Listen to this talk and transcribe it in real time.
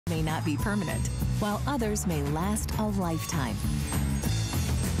may not be permanent, while others may last a lifetime.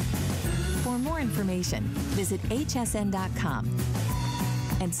 For more information, visit hsn.com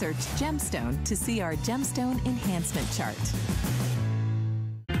and search gemstone to see our gemstone enhancement chart.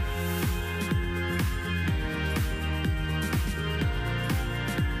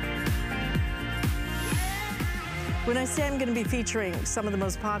 When I say I'm going to be featuring some of the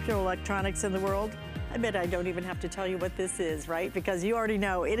most popular electronics in the world, I bet I don't even have to tell you what this is, right? Because you already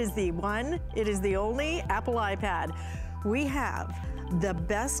know it is the one, it is the only Apple iPad. We have the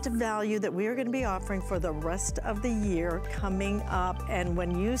best value that we are going to be offering for the rest of the year coming up. And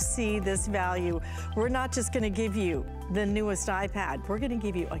when you see this value, we're not just going to give you the newest iPad. We're going to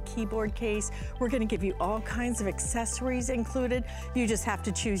give you a keyboard case. We're going to give you all kinds of accessories included. You just have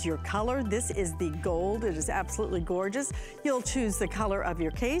to choose your color. This is the gold. It is absolutely gorgeous. You'll choose the color of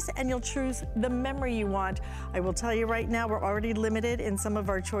your case and you'll choose the memory you want. I will tell you right now, we're already limited in some of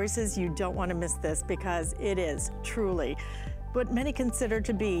our choices. You don't want to miss this because it is truly what many consider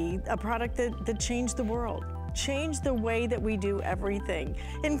to be a product that changed the world. Changed the way that we do everything,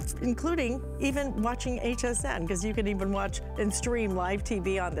 including even watching HSN, because you can even watch and stream live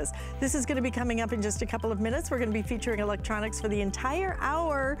TV on this. This is going to be coming up in just a couple of minutes. We're going to be featuring electronics for the entire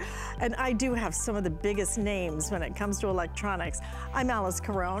hour, and I do have some of the biggest names when it comes to electronics. I'm Alice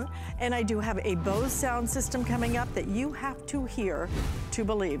Carone, and I do have a Bose sound system coming up that you have to hear to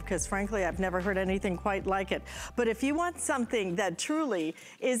believe, because frankly, I've never heard anything quite like it. But if you want something that truly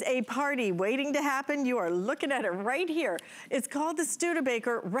is a party waiting to happen, you are looking at it right here. It's called the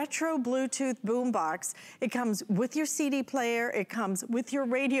Studebaker Retro Bluetooth Boombox. It comes with your CD player, it comes with your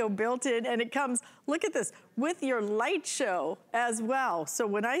radio built in, and it comes, look at this, with your light show as well. So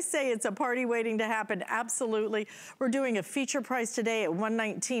when I say it's a party waiting to happen, absolutely. We're doing a feature price today at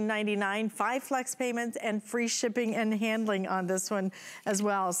 $119.99, 5 flex payments and free shipping and handling on this one as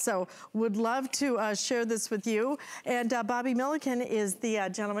well. So would love to share this with you. And Bobby Milliken is the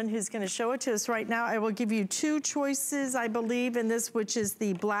gentleman who's going to show it to us right now. I will give you 2 choices, I believe, in this, which is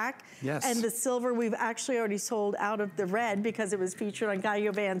the black and the silver. We've actually already sold out of the red because it was featured on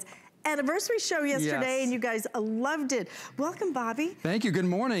Gallo Van's anniversary show yesterday, and you guys loved it. Welcome, Bobby. Thank you. Good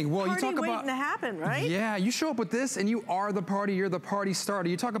morning. Well, party you talk about waiting to happen, right? Yeah, you show up with this, and you are the party. You're the party starter.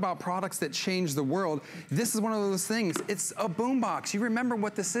 You talk about products that change the world. This is one of those things. It's a boombox. You remember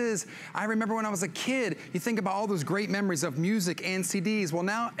what this is. I remember when I was a kid. You think about all those great memories of music and CDs. Well,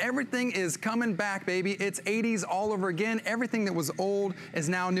 now everything is coming back, baby. It's 80s all over again. Everything that was old is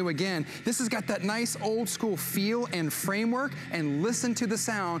now new again. This has got that nice old school feel and framework, and listen to the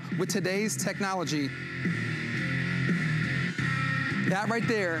sound with today's technology. That right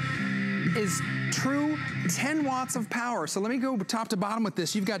there is true 10 watts of power. So let me go top to bottom with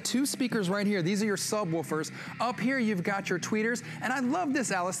this. You've got 2 speakers right here. These are your subwoofers. Up here, you've got your tweeters. And I love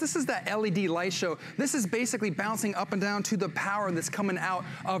this, Alice. This is that LED light show. This is basically bouncing up and down to the power that's coming out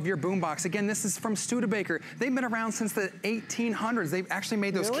of your boombox. Again, this is from Studebaker. They've been around since the 1800s. They've actually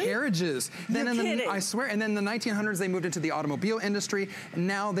made those carriages. You're kidding. I swear. And then in the 1900s, they moved into the automobile industry. And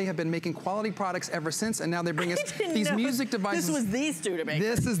now they have been making quality products ever since. And now they bring us these music devices. This was the Studebaker.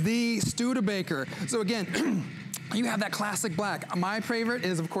 This is the Studebaker. So again, you have that classic black. My favorite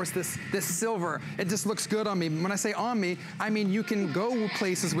is, of course, this silver. It just looks good on me. When I say on me, I mean you can go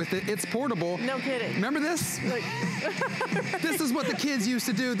places with it. It's portable. No kidding. Remember this? This is what the kids used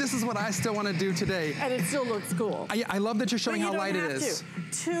to do. This is what I still want to do today. And it still looks cool. I love that you're showing how light it is.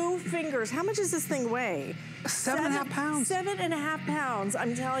 2 fingers. How much does this thing weigh? 7.5 pounds. 7.5 pounds.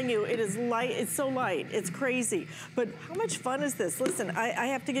 I'm telling you, it is light. It's so light. It's crazy. But how much fun is this? Listen, I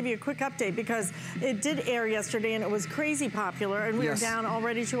have to give you a quick update because it did air yesterday and it was crazy popular, and we are down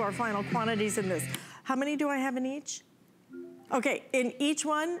already to our final quantities in this. How many do I have in each? Okay, in each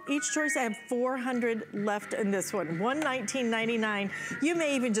one, each choice, I have 400 left in this one. $119.99. You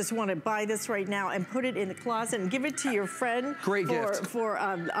may even just want to buy this right now and put it in the closet and give it to your friend. Great gift. For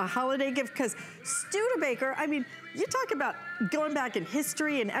a holiday gift, because Studebaker, I mean, you talk about going back in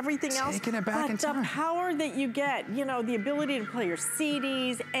history and everything else. Taking it back in time. The power that you get, you know, the ability to play your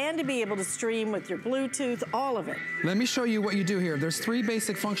CDs and to be able to stream with your Bluetooth, all of it. Let me show you what you do here. There's 3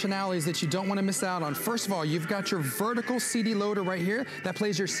 basic functionalities that you don't want to miss out on. First of all, you've got your vertical CD loader right here that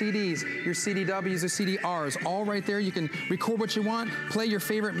plays your CDs, your CDWs, or CDRs, all right there. You can record what you want, play your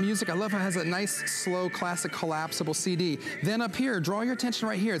favorite music. I love how it has a nice, slow, classic, collapsible CD. Then up here, draw your attention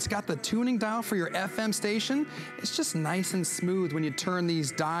right here. It's got the tuning dial for your FM station. It's just nice and smooth when you turn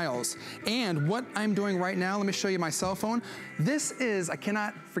these dials. And what I'm doing right now, let me show you my cell phone. This is, I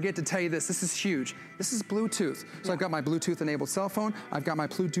cannot forget to tell you this is huge. This is Bluetooth. So I've got my Bluetooth enabled cell phone, I've got my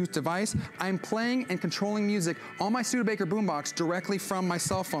Bluetooth device. I'm playing and controlling music on my Studebaker boombox directly from my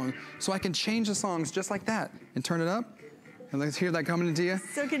cell phone. So I can change the songs just like that and turn it up. And let's hear that coming into you.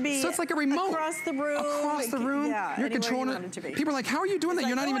 So it could be it's like a remote. Across the room. Across the room. Yeah, you're controlling it. People are like, how are you doing that?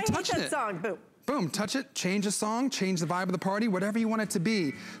 You're not even touching it. Song. Boom. Boom, touch it, change the song, change the vibe of the party, whatever you want it to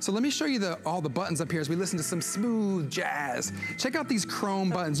be. So let me show you all the buttons up here as we listen to some smooth jazz. Check out these chrome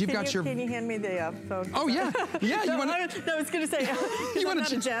buttons. Can you hand me the phone? Oh yeah, yeah. No, I was going to say, you want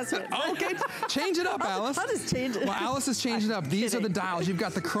to jazz it. Okay, change it up, Alice. I'll just change it. Well, Alice is changing it up. These are the dials. You've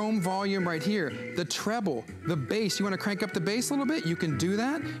got the chrome volume right here, the treble, the bass. You want to crank up the bass a little bit? You can do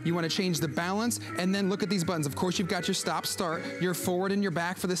that. You want to change the balance, and then look at these buttons. Of course, you've got your stop, start, your forward and your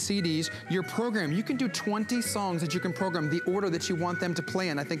back for the CDs, your program. You can do 20 songs that you can program the order that you want them to play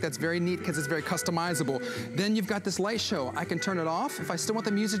in. I think that's very neat because it's very customizable. Then you've got this light show. I can turn it off if I still want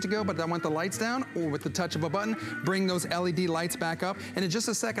the music to go, but I want the lights down, or with the touch of a button, bring those LED lights back up. And in just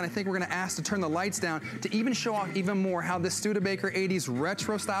a second, I think we're gonna ask to turn the lights down to even show off even more how this Studebaker 80s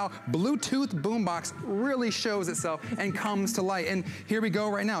retro style Bluetooth boombox really shows itself and comes to light. And here we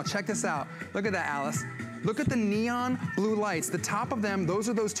go right now. Check this out. Look at that, Alice. Look at the neon blue lights. The top of them, those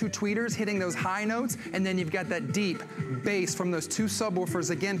are those two tweeters hitting those high notes, and then you've got that deep bass from those two subwoofers,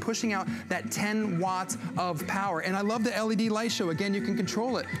 again, pushing out that 10 watts of power. And I love the LED light show. Again, you can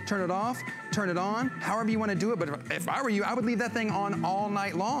control it. Turn it off, turn it on, however you want to do it. But if I were you, I would leave that thing on all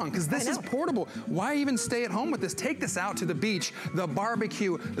night long, because this is portable. Why even stay at home with this? Take this out to the beach, the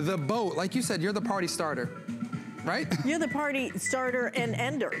barbecue, the boat. Like you said, you're the party starter. Right? You're the party starter and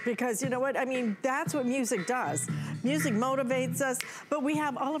ender, because you know what? I mean, that's what music does. Music motivates us, but we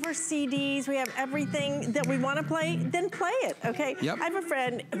have all of our CDs, we have everything that we want to play, then play it, okay? Yep. I have a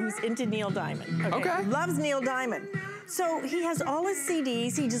friend who's into Neil Diamond, okay? Loves Neil Diamond. So he has all his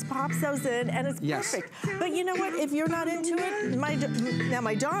CDs, he just pops those in, and it's perfect. But you know what? If you're not into it, now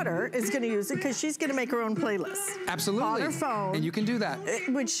my daughter is going to use it because she's going to make her own playlist. Absolutely. On her phone. And you can do that.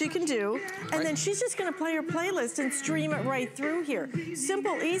 Which she can do. And then she's just going to play her playlist and stream it right through here.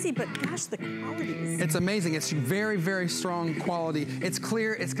 Simple, easy, but gosh, the quality is... It's amazing. It's very, very strong quality. It's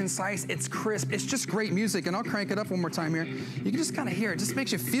clear, it's concise, it's crisp. It's just great music. And I'll crank it up one more time here. You can just kind of hear it. It just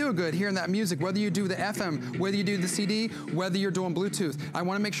makes you feel good hearing that music, whether you do the FM, whether you do the CD, whether you're doing Bluetooth. I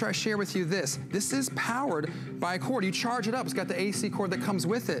want to make sure I share with you this. This is powered by a cord. You charge it up. It's got the AC cord that comes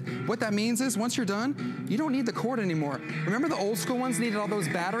with it. What that means is once you're done, you don't need the cord anymore. Remember the old school ones needed all those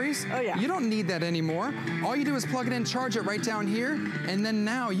batteries? Oh yeah. You don't need that anymore. All you do is plug it in, charge it right down here, and then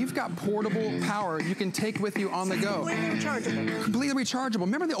now you've got portable power you can take with you on the go. Completely rechargeable. Completely rechargeable.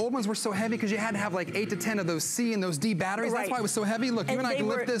 Remember the old ones were so heavy because you had to have like 8 to 10 of those C and those D batteries? That's why it was so heavy. Look, you and I can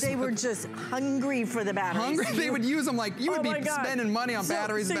lift this. They were just hungry for the batteries. Hungry? They would use them like, you would be spending money on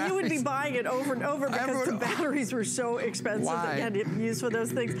batteries. So you would be buying it over and over because the batteries were so expensive that you had to use for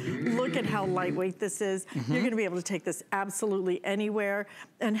those things. Look at how lightweight this is. You're going to be able to take this absolutely anywhere.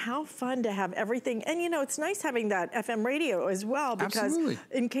 And how fun to have everything. And you know, it's nice having that FM radio as well, because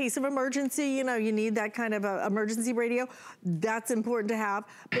in case of emergency, you know, you need that kind of emergency radio. That's important to have.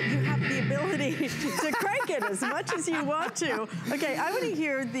 But you have the ability to crank it as much as you want to. Okay, I want to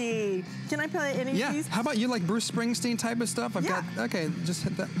hear the, can I play any of these? How about you, like Bruce Springsteen type of stuff? I've got, okay, just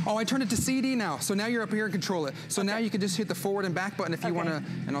hit that. Oh, I turned it to CD now. So now you're up here and control it. So now you can just hit the forward and back button if you want to,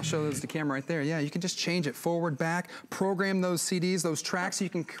 and I'll show those the camera right there. Yeah, you can just change it forward, back, program those CDs, those tracks, so you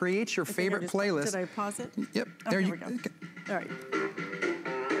can create your favorite playlist. Did I pause it? Yep, there you go. Okay. All right.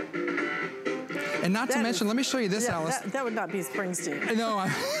 And not to mention, let me show you this, Alice. That would not be Springsteen. No,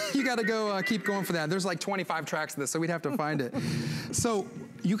 you got to go keep going for that. There's like 25 tracks of this, so we'd have to find it. So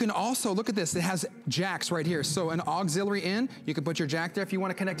you can also, look at this, it has jacks right here. So an auxiliary in, you can put your jack there if you want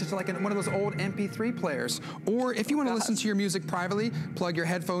to connect it to like one of those old MP3 players. Or if you want to listen to your music privately, plug your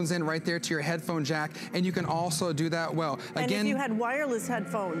headphones in right there to your headphone jack, and you can also do that well. Again, and if you had wireless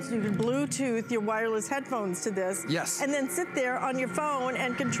headphones, you could Bluetooth your wireless headphones to this. Yes. And then sit there on your phone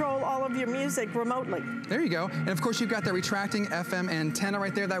and control all of your music remotely. There you go. And of course, you've got that retracting FM antenna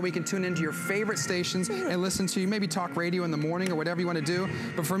right there that we can tune into your favorite stations and listen to, maybe talk radio in the morning or whatever you want to do.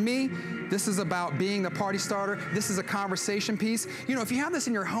 But for me, this is about being the party starter. This is a conversation piece. You know, if you have this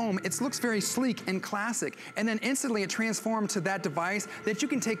in your home, it looks very sleek and classic. And then instantly it transformed to that device that you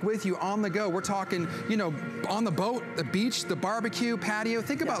can take with you on the go. We're talking, you know, on the boat, the beach, the barbecue, patio.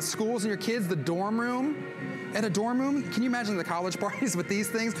 Think about schools and your kids, the dorm room. at a dorm room, can you imagine the college parties with these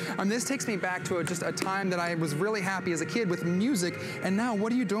things? This takes me back to just a time that I was really happy as a kid with music, and now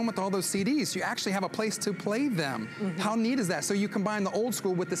what are you doing with all those CDs? You actually have a place to play them. How neat is that? So you combine the old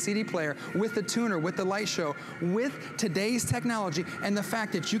school with the CD player, with the tuner, with the light show, with today's technology, and the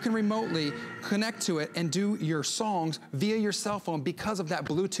fact that you can remotely connect to it and do your songs via your cell phone because of that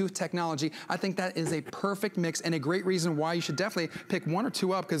Bluetooth technology. I think that is a perfect mix and a great reason why you should definitely pick one or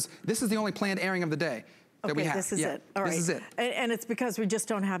two up, because this is the only planned airing of the day. Okay, this is it. All right. This is it. And it's because we just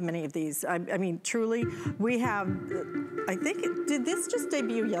don't have many of these. I mean, truly, we have, I think, did this just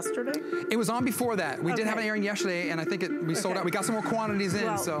debut yesterday? It was on before that. We did have an airing yesterday, and I think we sold out. We got some more quantities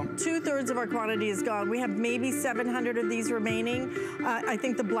in, so. 2/3 of our quantity is gone. We have maybe 700 of these remaining. I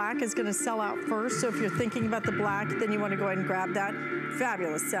think the black is gonna sell out first, so if you're thinking about the black, then you wanna go ahead and grab that.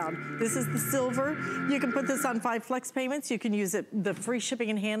 Fabulous sound. This is the silver. You can put this on 5 flex payments. You can use it, the free shipping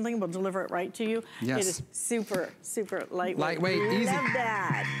and handling will deliver it right to you. Yes. It is super, super lightweight. Lightweight, easy. Love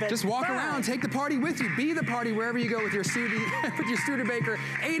that. Just walk around, take the party with you. Be the party wherever you go with your Studebaker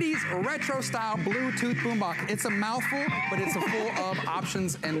 80s retro style Bluetooth boombox. It's a mouthful, but it's full of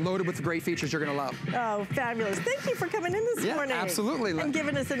options and loaded with great features you're gonna love. Oh, fabulous. Thank you for coming in this morning. Yeah, absolutely. And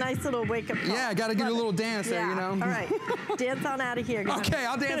giving us a nice little wake-up call. Yeah, I gotta give you a little dance there, you know. All right, dance on out of here. Okay,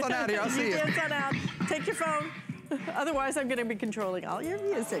 I'll dance on out of here. I'll see you. Dance on out. Take your phone. Otherwise, I'm going to be controlling all your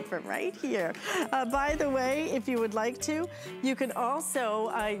music from right here. By the way, if you would like to, you can also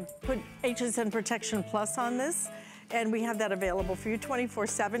put HSN Protection Plus on this, and we have that available for you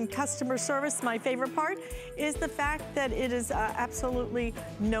 24/7. Customer service, my favorite part, is the fact that it is absolutely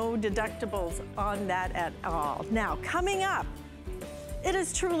no deductibles on that at all. Now, coming up, it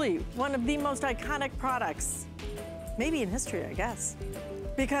is truly one of the most iconic products, maybe in history, I guess,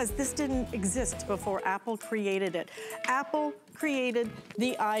 because this didn't exist before Apple created it. Apple created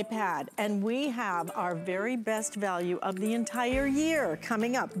the iPad, and we have our very best value of the entire year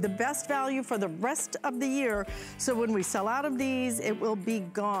coming up. The best value for the rest of the year. So when we sell out of these, it will be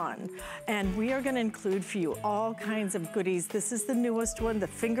gone. And we are gonna include for you all kinds of goodies. This is the newest one, the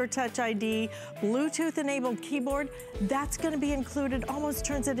Finger Touch ID, Bluetooth-enabled keyboard. That's gonna be included, almost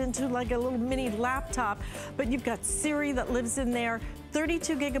turns it into like a little mini laptop, but you've got Siri that lives in there.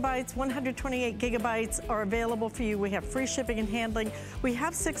 32 gigabytes, 128 gigabytes are available for you. We have free shipping and handling. We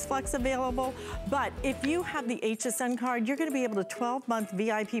have 6 Flex available, but if you have the HSN card, you're gonna be able to 12-month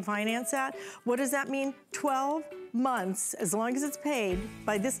VIP finance that. What does that mean? 12 months, as long as it's paid,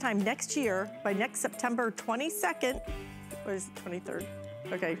 by this time next year, by next September 22nd, or is it 23rd?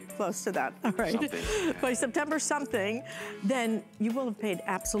 Okay, close to that, all right. By September something, then you will have paid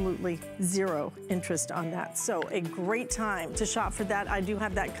absolutely 0 interest on that. So a great time to shop for that. I do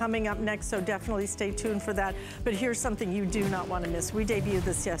have that coming up next, so definitely stay tuned for that. But here's something you do not want to miss. We debuted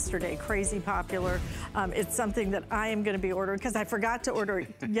this yesterday, crazy popular. It's something that I am gonna be ordering, because I forgot to order it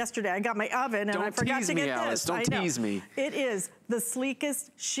yesterday. I got my oven and I forgot to get this. Alice, don't tease me. It is the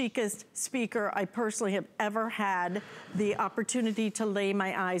sleekest, chicest speaker I personally have ever had the opportunity to lay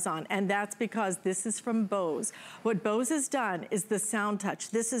my eyes on, and that's because this is from Bose. What Bose has done is the Sound Touch.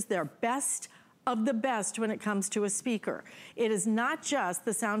 This is their best of the best when it comes to a speaker. It is not just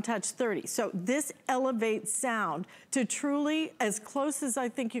the Sound Touch 30. So this elevates sound to truly as close as I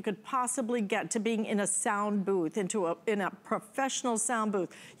think you could possibly get to being in a sound booth, in a professional sound booth.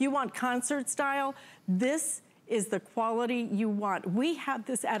 You want concert style? This is the quality you want. We have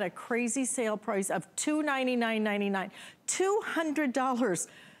this at a crazy sale price of $299.99. $200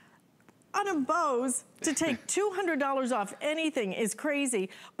 on a Bose. To take $200 off anything is crazy,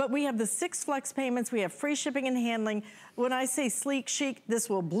 but we have the 6 Flex payments, we have free shipping and handling. When I say sleek chic, this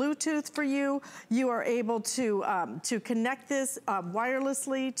will Bluetooth for you. You are able to connect this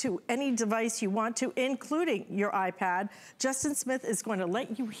wirelessly to any device you want to, including your iPad. Justin Smith is going to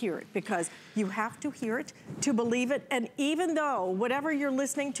let you hear it, because you have to hear it to believe it. And even though whatever you're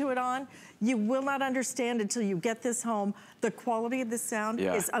listening to it on, you will not understand until you get this home. The quality of the sound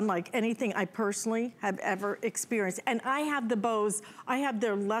is unlike anything I personally have ever experienced. And I have the Bose, I have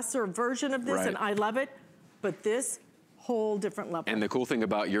their lesser version of this, and I love it, but this whole different level. And the cool thing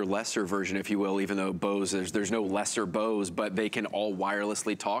about your lesser version, if you will, even though Bose, there's no lesser Bose, but they can all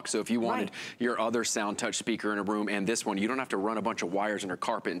wirelessly talk. So if you wanted your other Sound Touch speaker in a room and this one, you don't have to run a bunch of wires under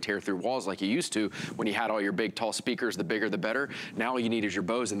carpet and tear through walls like you used to when you had all your big tall speakers, the bigger the better. Now all you need is your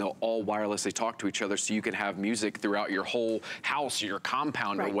Bose, and they'll all wirelessly talk to each other, so you can have music throughout your whole house or your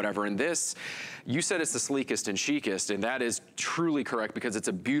compound or whatever. And this, you said it's the sleekest and chicest, and that is truly correct, because it's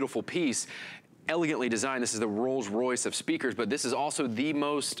a beautiful piece. elegantly designed. This is the Rolls Royce of speakers, but this is also the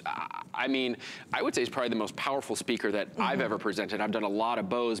most, I mean, I would say it's probably the most powerful speaker that I've ever presented. I've done a lot of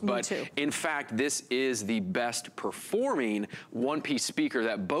Bose, but in fact, this is the best performing one-piece speaker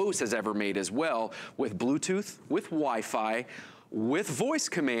that Bose has ever made as well, with Bluetooth, with Wi-Fi, with voice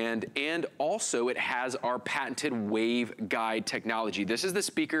command, and also it has our patented wave guide technology. This is the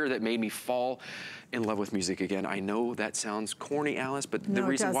speaker that made me fall in love with music again. I know that sounds corny, Alice, but the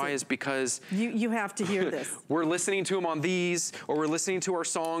reason why is because you have to hear this. We're listening to them on these, or we're listening to our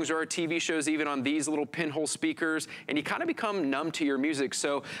songs or our TV shows even on these little pinhole speakers, and you kind of become numb to your music.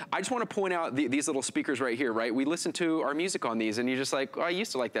 So I just want to point out these little speakers right here, right? We listen to our music on these, and you're just like, oh, I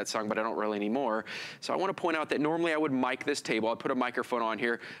used to like that song, but I don't really anymore. So I want to point out that normally I would mic this table. I'd put a microphone on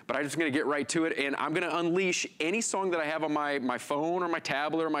here, but I'm just going to get right to it, and I'm going to unleash any song that I have on my phone or my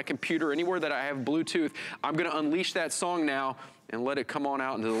tablet or my computer, anywhere that I have Bluetooth. I'm going to unleash that song now and let it come on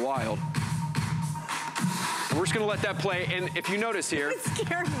out into the wild. And we're just going to let that play, and if you notice here, it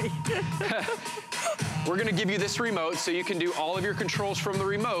scared me. We're going to give you this remote so you can do all of your controls from the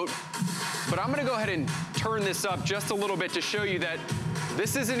remote, but I'm going to go ahead and turn this up just a little bit to show you that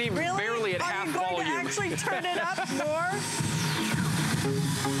this isn't even barely at half volume. Are you going to actually turn it up more?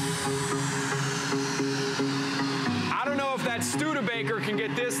 I don't know if that Studebaker can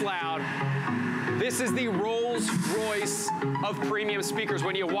get this loud. This is the Rolls Royce of premium speakers.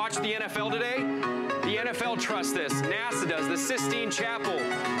 When you watch the NFL today, the NFL trusts this. NASA does, the Sistine Chapel,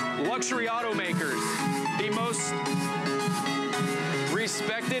 luxury automakers, the most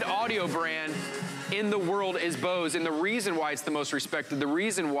respected audio brand in the world is Bose. And the reason why it's the most respected, the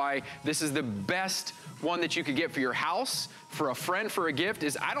reason why this is the best one that you could get for your house, for a friend, for a gift,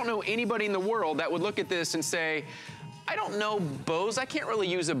 is I don't know anybody in the world that would look at this and say, I don't know Bose, I can't really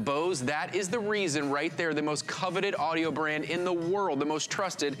use a Bose. That is the reason right there, the most coveted audio brand in the world, the most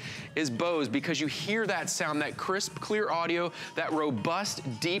trusted, is Bose, because you hear that sound, that crisp, clear audio, that robust,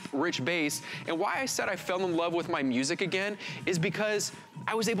 deep, rich bass. And why I said I fell in love with my music again is because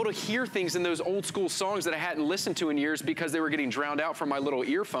I was able to hear things in those old school songs that I hadn't listened to in years because they were getting drowned out from my little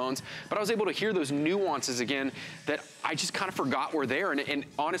earphones. But I was able to hear those nuances again that I just kind of forgot were there. And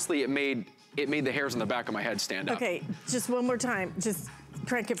honestly, it made the hairs on the back of my head stand up. Okay, just one more time. Just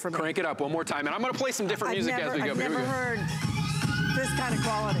crank it for me. Crank it up one more time. And I'm going to play some different music as we go. I've never heard this kind of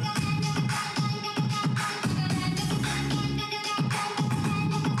quality.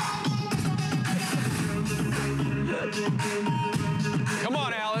 Come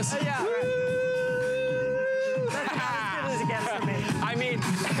on, Alice. Yeah, right. That's about as good as it gets for me. I mean,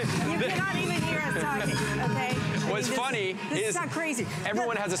 you cannot even hear us talking, okay? What's funny is not crazy.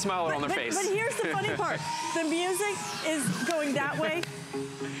 Everyone has a smile on their face. But here's the funny part. The music is going that way,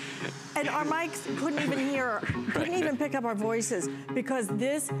 and our mics couldn't even hear, couldn't even pick up our voices because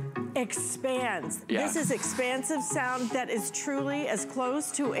this expands. Yeah. This is expansive sound that is truly as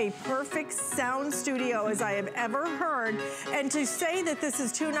close to a perfect sound studio as I have ever heard. And to say that this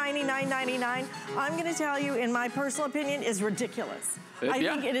is $299.99, I'm going to tell you, in my personal opinion, is ridiculous. I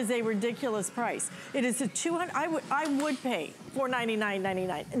think it is a ridiculous price. It is a I would pay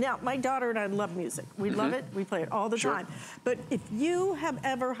 $499.99. Now, my daughter and I love music. We love it. We play it all the time. But if you have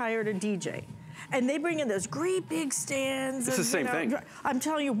ever hired a DJ and they bring in those great big stands, it's the same thing. I'm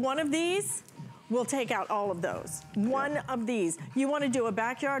telling you, one of these will take out all of those. One of these. You want to do a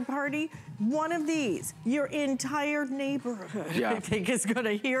backyard party? One of these. Your entire neighborhood, I think, is going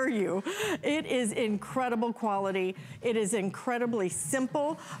to hear you. It is incredible quality. It is incredibly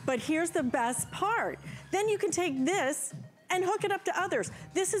simple. But here's the best part. Then you can take this and hook it up to others.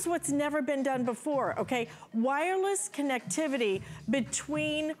 This is what's never been done before, okay? Wireless connectivity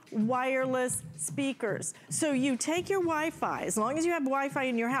between wireless speakers. So you take your Wi-Fi, as long as you have Wi-Fi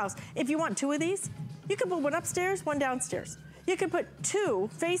in your house, if you want two of these, you can put one upstairs, one downstairs. You can put two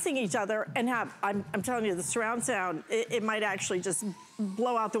facing each other and have, I'm telling you, the surround sound, it might actually just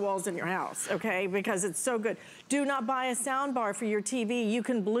blow out the walls in your house, okay? Because it's so good. Do not buy a sound bar for your TV. You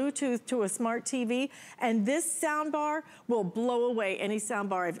can Bluetooth to a smart TV, and this sound bar will blow away any sound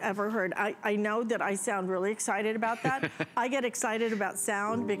bar I've ever heard. I know that I sound really excited about that. I get excited about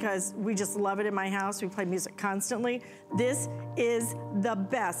sound because we just love it in my house. We play music constantly. This is the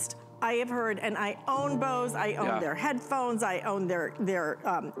best I have heard, and I own Bose. I own their headphones. I own their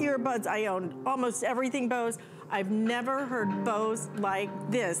earbuds. I own almost everything Bose. I've never heard Bose like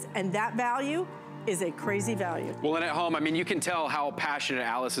this, and that value is a crazy value. Well, and at home, I mean, you can tell how passionate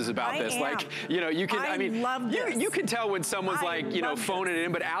Alice is about this. Like, you know, you can, I mean, love this. You can tell when someone's like, you know, phoning it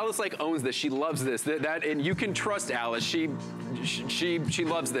in, but Alice like owns this. She loves this. And you can trust Alice. She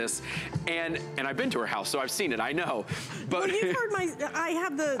loves this. And I've been to her house, so I've seen it. I know. But well, you've heard I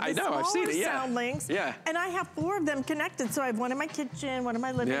have the I've seen it, yeah. sound links. Yeah. And I have 4 of them connected. So I have one in my kitchen, one in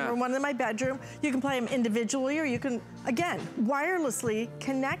my living room, one in my bedroom. You can play them individually, or you can, again, wirelessly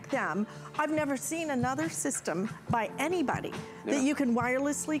connect them. I've never seen another system by anybody that you can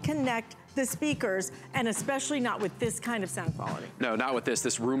wirelessly connect the speakers, and especially not with this kind of sound quality. No, not with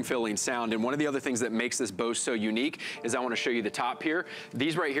this room-filling sound. And one of the other things that makes this Bose so unique is I want to show you the top here.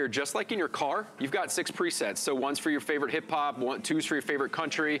 These right here, just like in your car, you've got 6 presets. So one's for your favorite hip hop, 2's for your favorite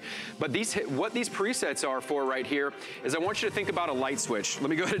country. But what these presets are for right here is I want you to think about a light switch. Let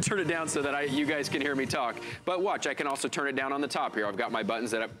me go ahead and turn it down so that you guys can hear me talk. But watch, I can also turn it down on the top here. I've got my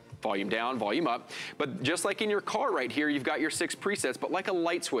buttons that volume down, volume up. But just like in your car right here, you've got your 6 presets, but like a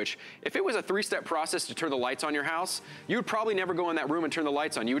light switch. If it was a 3-step process to turn the lights on your house, you would probably never go in that room and turn the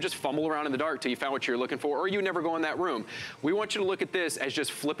lights on. You would just fumble around in the dark till you found what you're looking for, or you would never go in that room. We want you to look at this as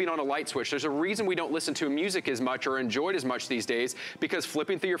just flipping on a light switch. There's a reason we don't listen to music as much or enjoy it as much these days, because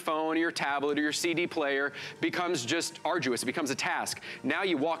flipping through your phone or your tablet or your CD player becomes just arduous. It becomes a task. Now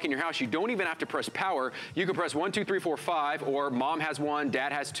you walk in your house, you don't even have to press power. You can press 1, 2, 3, 4, 5, or mom has 1,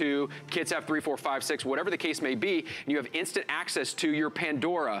 dad has 2, kids have 3, 4, 5, 6, whatever the case may be, and you have instant access to your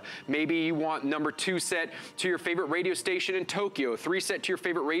Pandora. Maybe you want number 2 set to your favorite radio station in Tokyo, 3 set to your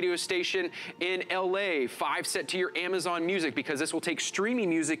favorite radio station in LA, 5 set to your Amazon Music, because this will take streaming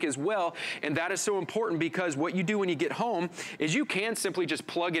music as well. And that is so important, because what you do when you get home is you can simply just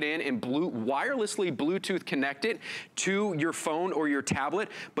plug it in and wirelessly Bluetooth connect it to your phone or your tablet,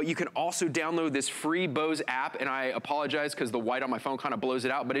 but you can also download this free Bose app. And I apologize because the white on my phone kind of blows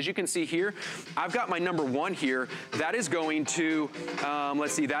it out, but as you can see here, I've got my number 1 here. That is going to,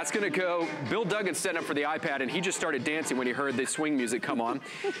 let's see, that's going to go, Bill Duggan's setting up for the iPad, and he just started dancing when he heard the swing music come on.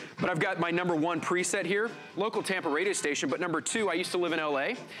 But I've got my number 1 preset here, local Tampa radio station, but number 2, I used to live in LA,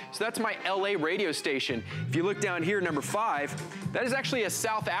 so that's my LA radio station. If you look down here, number 5, that is actually a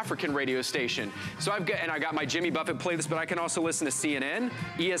South African radio station. So I got my Jimmy Buffett playlist, but I can also listen to CNN,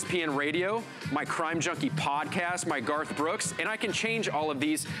 ESPN Radio, my Crime Junkie podcast, my Garth Brooks, and I can change all of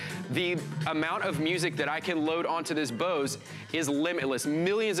these. The amount of music that I can load onto this Bose is limitless.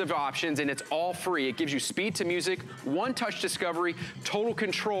 Millions of options, and it's all free. It gives you speed to music, one-touch discovery, total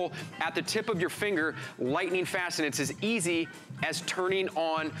control at the tip of your finger, lightning fast, and it's as easy as turning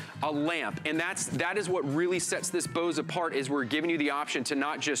on a lamp. And that is what really sets this Bose apart, is we're giving you the option to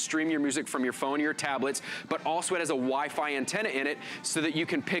not just stream your music from your phone or your tablets, but also it has a Wi-Fi antenna in it so that you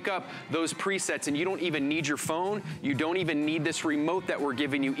can pick up those presets, and you don't even need your phone. You don't even need this remote that we're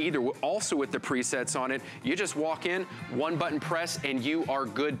giving you either. Also with the presets on it, you just walk in, 1 button press, and you are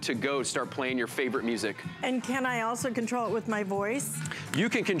good to go to start playing your favorite music. And can I also control it with my voice? You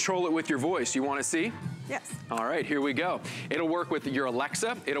can control it with your voice. You want to see? Yes. All right, here we go. It'll work with your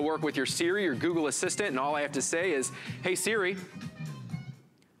Alexa, it'll work with your Siri, your Google Assistant, and all I have to say is, hey Siri,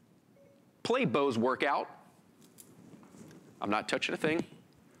 play Bose Workout. I'm not touching a thing.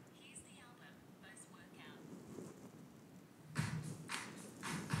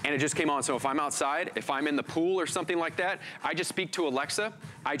 And it just came on. So if I'm outside, if I'm in the pool or something like that, I just speak to Alexa,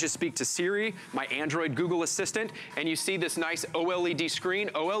 I just speak to Siri, my Android Google Assistant, and you see this nice OLED screen.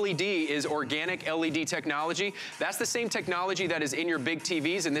 OLED is organic LED technology. That's the same technology that is in your big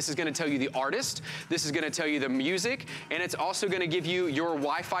TVs, and this is gonna tell you the artist, this is gonna tell you the music, and it's also gonna give you your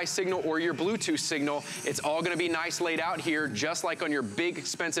Wi-Fi signal or your Bluetooth signal. It's all gonna be nice laid out here, just like on your big,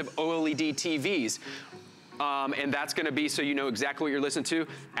 expensive OLED TVs. And that's gonna be so you know exactly what you're listening to.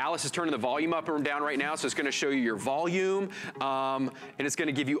 Alice is turning the volume up and down right now, so it's gonna show you your volume, and it's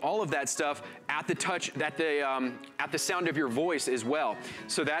gonna give you all of that stuff at the touch, at the sound of your voice as well.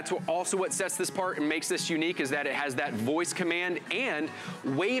 So that's also what sets this apart and makes this unique, is that it has that voice command, and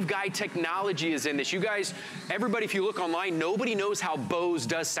waveguide technology is in this. You guys, everybody, if you look online, nobody knows how Bose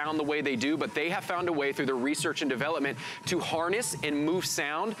does sound the way they do, but they have found a way through their research and development to harness and move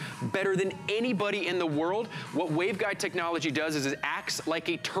sound better than anybody in the world. What waveguide technology does is it acts like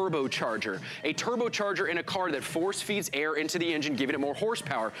a turbocharger. A turbocharger in a car that force feeds air into the engine, giving it more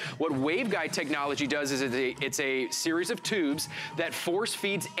horsepower. What waveguide technology does is it's a series of tubes that force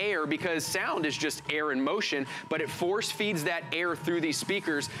feeds air, because sound is just air in motion, but it force feeds that air through these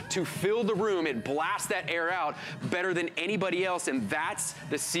speakers to fill the room. It blasts that air out better than anybody else, and that's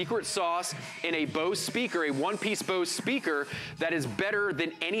the secret sauce in a Bose speaker, a one-piece Bose speaker that is better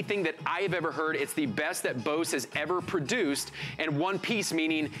than anything that I have ever heard. It's the best that that Bose has ever produced, and one piece,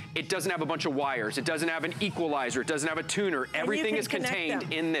 meaning it doesn't have a bunch of wires, it doesn't have an equalizer, it doesn't have a tuner. Everything is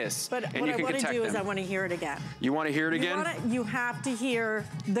contained in this. But what I want to do is I want to hear it again. You want to hear it again? You have to hear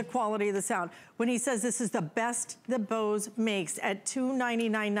the quality of the sound. When he says this is the best that Bose makes at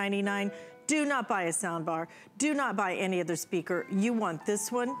 $299.99, do not buy a soundbar. Do not buy any other speaker. You want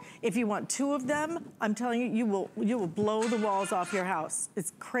this one. If you want two of them, I'm telling you, you will blow the walls off your house.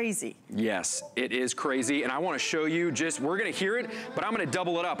 It's crazy. Yes, it is crazy. And I want to show you we're going to hear it, but I'm going to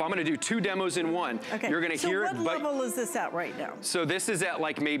double it up. I'm going to do 2 demos in one. Okay. You're going to hear it. So what level is this at right now? So this is at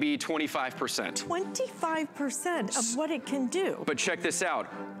like maybe 25%. 25% of what it can do. But check this out.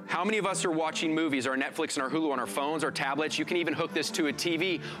 How many of us are watching movies, our Netflix and our Hulu on our phones, our tablets? You can even hook this to a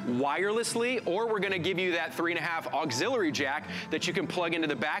TV wirelessly, or we're going to give you that 3.5 auxiliary jack that you can plug into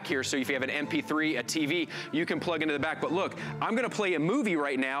the back here. So if you have an MP3, a TV, you can plug into the back. But look, I'm going to play a movie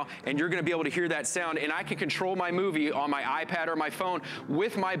right now, and you're going to be able to hear that sound, and I can control my movie on my iPad or my phone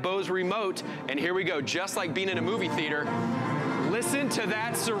with my Bose remote. And here we go, just like being in a movie theater. Listen to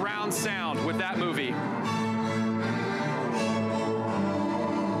that surround sound with that movie.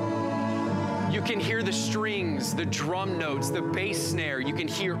 You can hear the strings, the drum notes, the bass snare. You can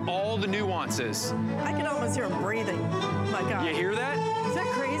hear all the nuances. I can almost hear him breathing. My God. You hear that? Is that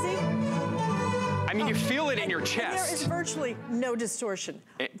crazy? I mean, you feel it in your chest. There is virtually no distortion.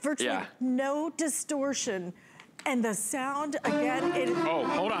 Virtually no distortion. And the sound, again, Oh,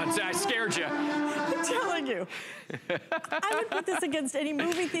 hold on, I scared you. I'm telling you. I would put this against any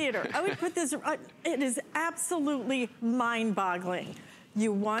movie theater. I would put this, it is absolutely mind-boggling.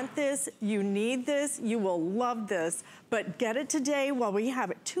 You want this, you need this, you will love this, but get it today while we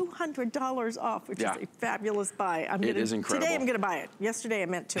have it $200 off, which is a fabulous buy. It is incredible. Today I'm gonna buy it. Yesterday I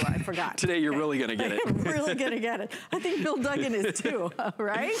meant to, I forgot. Today you're really gonna get it. I'm really gonna get it. I think Bill Duggan is too,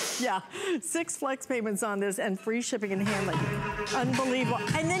 right? Yeah, 6 flex payments on this and free shipping and handling. Unbelievable.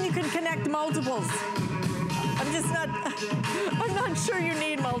 And then you can connect multiples. I'm not sure you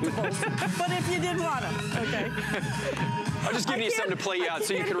need multiples, but if you did want them, okay. I'm just giving you something to play you out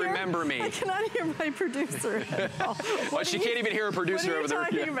so you can remember me. I cannot hear my producer at all. Well, she can't even hear her producer over there.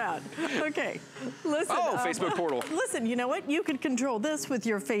 What are you talking about? Okay, listen. Oh, Facebook portal. Listen, you know what? You can control this with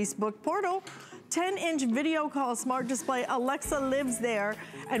your Facebook portal. 10-inch video call smart display. Alexa lives there.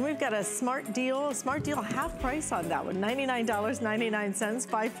 And we've got a smart deal half price on that one. $99.99,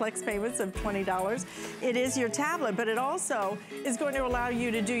 5 flex payments of $20. It is your tablet, but it also is going to allow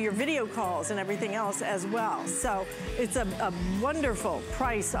you to do your video calls and everything else as well. So it's a wonderful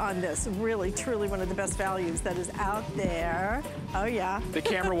price on this. Really, truly one of the best values that is out there. Oh yeah. The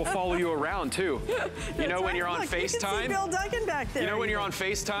camera will follow you around too. You know when you're on FaceTime? You can see Bill Duggan back there. You know when you're on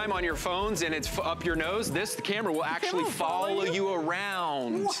FaceTime on your phones and it's up your nose? This camera will actually follow you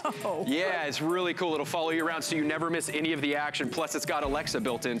around. Whoa. Yeah, it's really cool. It'll follow you around so you never miss any of the action. Plus, it's got Alexa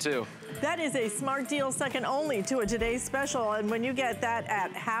built in too. That is a smart deal second only to a today's special. And when you get that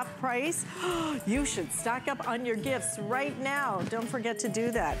at half price, you should stock up on your gifts right now. Don't forget to do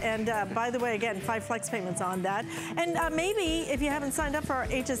that. And by the way, again, 5 flex payments on that. And maybe if you haven't signed up for our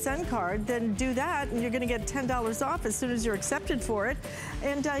HSN card, then do that and you're gonna get $10 off as soon as you're accepted for it.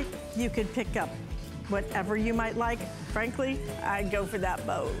 And you could pick up whatever you might like. Frankly, I'd go for that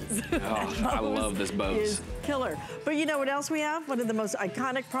Bose. Oh, I love this Bose. Is killer. But you know what else we have? One of the most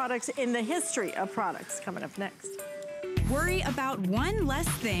iconic products in the history of products coming up next. Worry about one less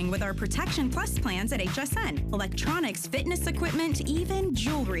thing with our Protection Plus plans at HSN. Electronics, fitness equipment, even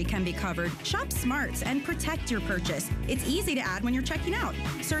jewelry can be covered. Shop smart and protect your purchase. It's easy to add when you're checking out.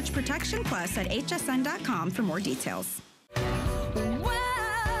 Search Protection Plus at hsn.com for more details.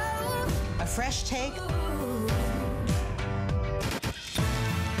 A fresh take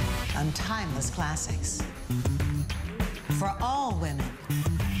on timeless classics. For all women,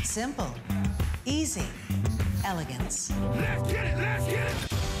 simple, easy, elegance. Let's get it, let's get it!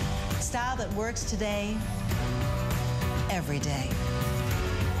 Style that works today, every day.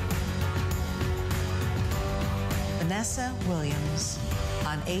 Vanessa Williams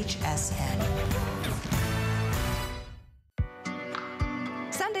on HSN.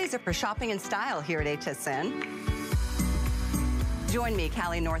 Sundays are for shopping and style here at HSN. Join me,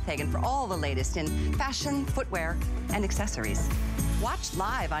 Callie Northagen, for all the latest in fashion, footwear, and accessories. Watch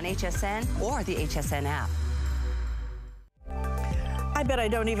live on HSN or the HSN app. I bet I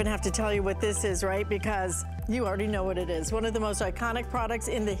don't even have to tell you what this is, right? Because you already know what it is. One of the most iconic products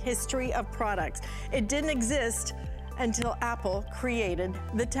in the history of products. It didn't exist until Apple created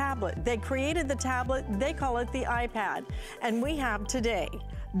the tablet. They created the tablet, they call it the iPad. And we have today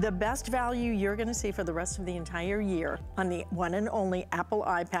the best value you're gonna see for the rest of the entire year on the one and only Apple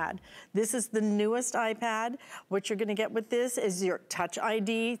iPad. This is the newest iPad. What you're gonna get with this is your Touch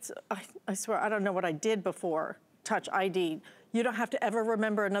ID. I swear, I don't know what I did before Touch ID. You don't have to ever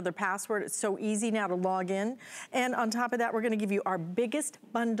remember another password. It's so easy now to log in. And on top of that, we're gonna give you our biggest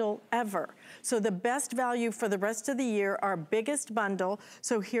bundle ever. So the best value for the rest of the year, our biggest bundle.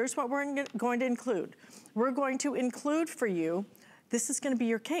 So here's what we're going to include. We're going to include for you, this is gonna be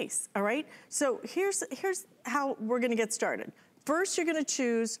your case, all right? So here's how we're gonna get started. First, you're gonna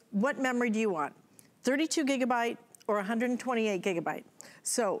choose what memory do you want, 32 gigabyte or 128 gigabyte.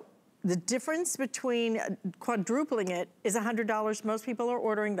 So the difference between quadrupling it is $100. Most people are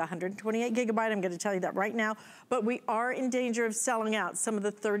ordering the 128 gigabyte. I'm gonna tell you that right now, but we are in danger of selling out some of the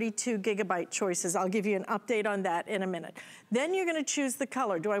 32 gigabyte choices. I'll give you an update on that in a minute. Then you're gonna choose the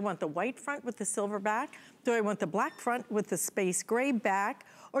color. Do I want the white front with the silver back? Do I want the black front with the space gray back?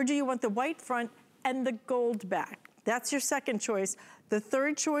 Or do you want the white front and the gold back? That's your second choice. The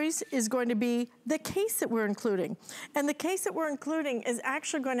third choice is going to be the case that we're including. And the case that we're including is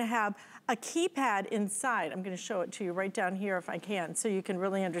actually going to have a keypad inside. I'm gonna show it to you right down here if I can, so you can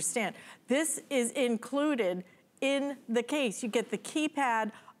really understand. This is included in the case. You get the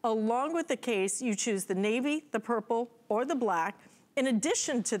keypad along with the case. You choose the navy, the purple, or the black. In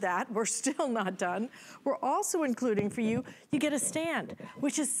addition to that, we're still not done. We're also including for you, you get a stand,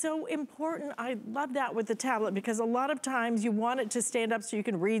 which is so important. I love that with the tablet because a lot of times you want it to stand up so you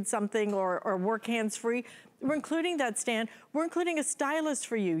can read something or work hands-free. We're including that stand. We're including a stylus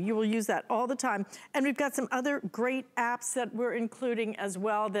for you. You will use that all the time. And we've got some other great apps that we're including as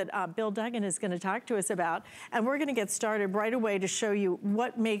well that Bill Duggan is gonna talk to us about. And we're gonna get started right away to show you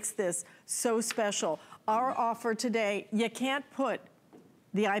what makes this so special. Our offer today, you can't put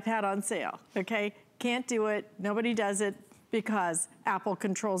the iPad on sale, okay? Can't do it, nobody does it because Apple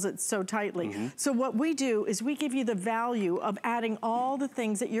controls it so tightly. So what we do is we give you the value of adding all the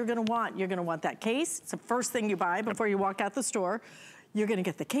things that you're gonna want. You're gonna want that case, it's the first thing you buy before you walk out the store. You're gonna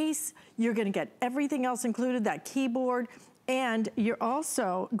get the case, you're gonna get everything else included, that keyboard, and you're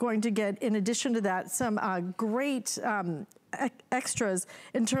also going to get, in addition to that, some great extras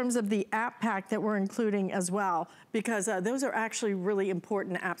in terms of the app pack that we're including as well, because those are actually really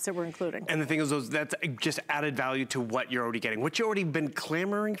important apps that we're including. And the thing is, that's just added value to what you're already getting, what you've already been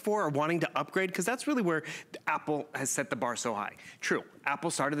clamoring for or wanting to upgrade, because that's really where Apple has set the bar so high. True, Apple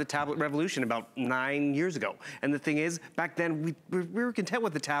started the tablet revolution about 9 years ago. And the thing is, back then, we were content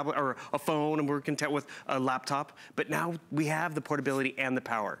with the tablet or a phone, and we were content with a laptop, but now we have the portability and the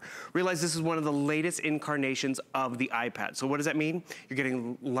power. Realize this is one of the latest incarnations of the iPad. So what does that mean? You're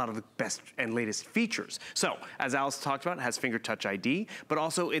getting a lot of the best and latest features. So, as Alice talked about, it has finger touch ID, but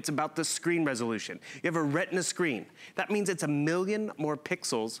also it's about the screen resolution. You have a Retina screen. That means it's 1 million more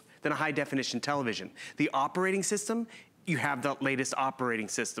pixels than a high definition television. The operating system, you have the latest operating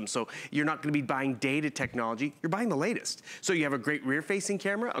system. So you're not gonna be buying dated technology, you're buying the latest. So you have a great rear facing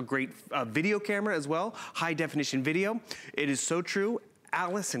camera, a great video camera as well, high definition video. It is so true.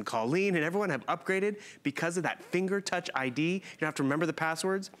 Alice and Colleen and everyone have upgraded because of that finger touch ID. You don't have to remember the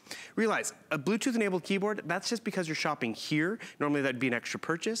passwords. Realize, a Bluetooth enabled keyboard, that's just because you're shopping here. Normally that'd be an extra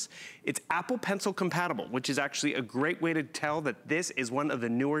purchase. It's Apple Pencil compatible, which is actually a great way to tell that this is one of the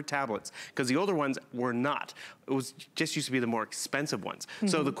newer tablets, because the older ones were not. It was just used to be the more expensive ones.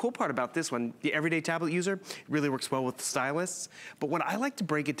 So the cool part about this one, the everyday tablet user, it really works well with the stylists. But when I like to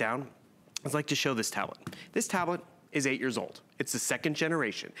break it down, I like to show this tablet. This tablet is 8 years old. It's the 2nd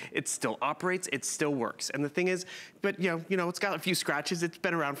generation. It still operates, it still works. And the thing is, but you know, it's got a few scratches. It's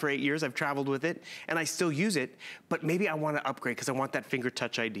been around for 8 years. I've traveled with it and I still use it, but maybe I want to upgrade because I want that finger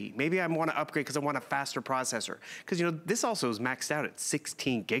touch ID. Maybe I want to upgrade because I want a faster processor. Because you know, this also is maxed out at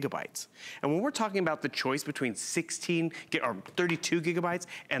 16 gigabytes. And when we're talking about the choice between 16 or 32 gigabytes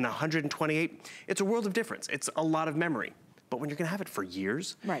and 128, it's a world of difference. It's a lot of memory. But when you're gonna have it for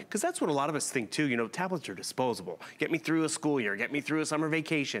years, right? Because that's what a lot of us think too, you know, tablets are disposable. Get me through a school year, get me through a summer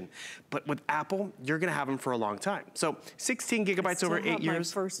vacation. But with Apple, you're gonna have them for a long time. So 16 gigabytes over 8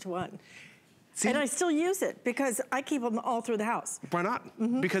 years. My first one. See? And I still use it because I keep them all through the house. Why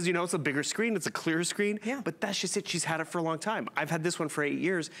not? Because you know, it's a bigger screen, it's a clearer screen, but that's just it, she's had it for a long time. I've had this one for 8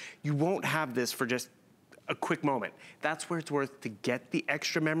 years. You won't have this for just a quick moment. That's where it's worth to get the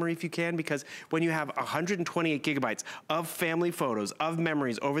extra memory if you can, because when you have 128 gigabytes of family photos, of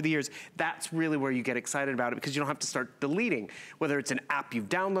memories over the years, that's really where you get excited about it, because you don't have to start deleting. Whether it's an app you've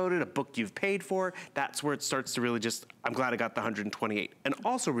downloaded, a book you've paid for, that's where it starts to really just, I'm glad I got the 128. And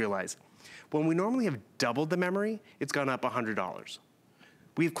also realize, When we normally have doubled the memory, it's gone up $100.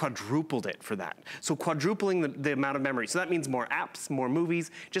 We've quadrupled it for that. So quadrupling the amount of memory. So that means more apps, more movies,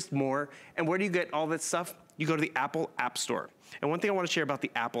 just more. And where do you get all that stuff? You go to the Apple App Store. And one thing I want to share about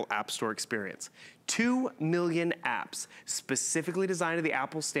the Apple App Store experience. 2 million apps specifically designed to the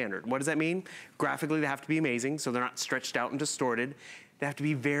Apple standard. What does that mean? Graphically, they have to be amazing, so they're not stretched out and distorted. They have to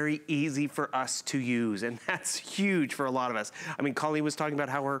be very easy for us to use, and that's huge for a lot of us. I mean, Colleen was talking about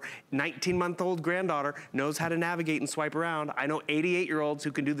how her 19-month-old granddaughter knows how to navigate and swipe around. I know 88-year-olds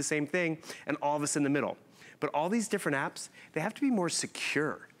who can do the same thing, and all of us in the middle. But all these different apps, they have to be more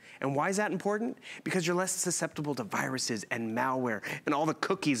secure. And why is that important? Because you're less susceptible to viruses and malware and all the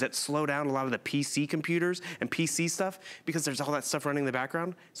cookies that slow down a lot of the PC computers and PC stuff, because there's all that stuff running in the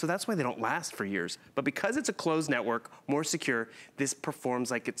background. So that's why they don't last for years. But because it's a closed network, more secure, this performs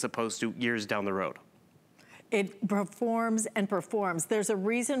like it's supposed to years down the road. It performs and performs. There's a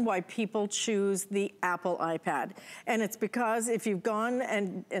reason why people choose the Apple iPad. And it's because if you've gone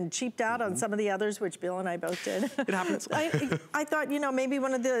and cheaped out on some of the others, which Bill and I both did. It happens. I thought, you know, maybe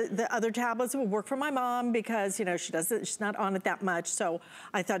one of the other tablets will work for my mom because, you know, she's not on it that much. So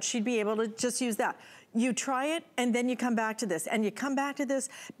I thought she'd be able to just use that. You try it, and then you come back to this. And you come back to this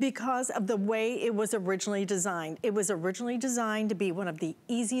because of the way it was originally designed. It was originally designed to be one of the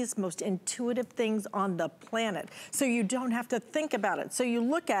easiest, most intuitive things on the planet. So you don't have to think about it. So you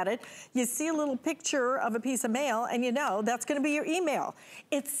look at it, you see a little picture of a piece of mail, and you know that's gonna be your email.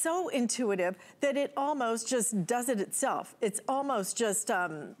 It's so intuitive that it almost just does it itself. It's almost just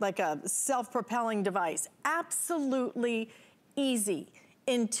like a self-propelling device. Absolutely easy,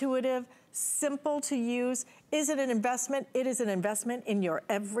 intuitive, simple to use. Is it an investment? It is an investment in your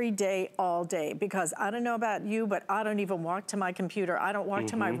everyday, all day. Because I don't know about you, but I don't even walk to my computer. I don't walk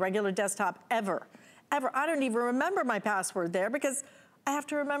to my regular desktop ever. Ever. I don't even remember my password there because I have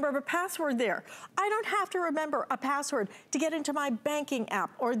to remember a password there. I don't have to remember a password to get into my banking app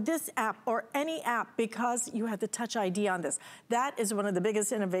or this app or any app because you have the Touch ID on this. That is one of the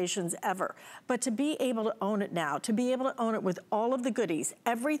biggest innovations ever. But to be able to own it now, to be able to own it with all of the goodies,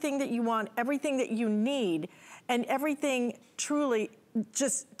 everything that you want, everything that you need, and everything truly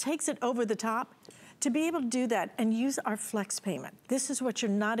just takes it over the top, to be able to do that and use our flex payment. This is what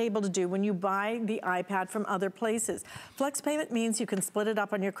you're not able to do when you buy the iPad from other places. Flex payment means you can split it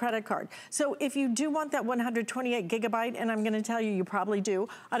up on your credit card. So if you do want that 128 gigabyte, and I'm gonna tell you, you probably do.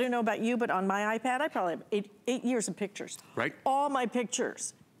 I don't know about you, but on my iPad, I probably have eight years of pictures. Right. All my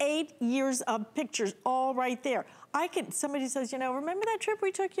pictures. 8 years of pictures, all right there. Somebody says, you know, remember that trip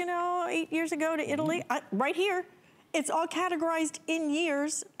we took, you know, 8 years ago to Italy? Right here. It's all categorized in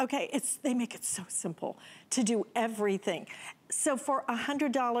years. Okay, they make it so simple to do everything. So for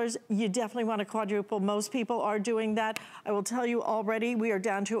 $100, you definitely want to quadruple. Most people are doing that. I will tell you already, we are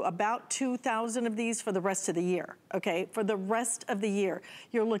down to about 2,000 of these for the rest of the year, okay? For the rest of the year,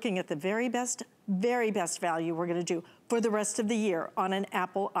 you're looking at the very best value we're gonna do for the rest of the year on an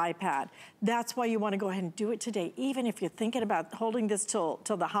Apple iPad. That's why you wanna go ahead and do it today. Even if you're thinking about holding this till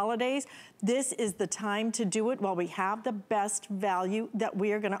the holidays, this is the time to do it while we have the best value that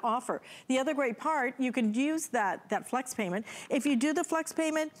we are gonna offer. The other great part, you can use that flex payment. If you do the flex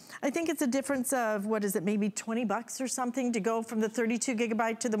payment, I think it's a difference of, what is it, maybe 20 bucks or something to go from the 32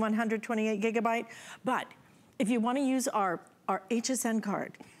 gigabyte to the 128 gigabyte. But if you wanna use our HSN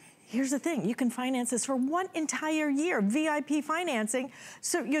card, here's the thing, you can finance this for one entire year, VIP financing.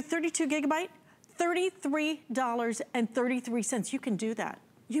 So your 32 gigabyte, $33.33. You can do that.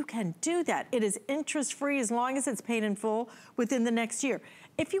 You can do that. It is interest-free as long as it's paid in full within the next year.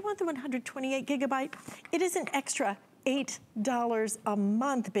 If you want the 128 gigabyte, it is an extra $8 a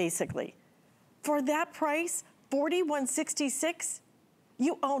month, basically. For that price, $41.66,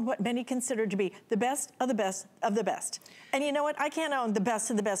 you own what many consider to be the best of the best of the best. And you know what? I can't own the best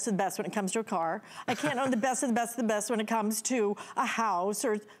of the best of the best when it comes to a car. I can't own the best of the best of the best when it comes to a house,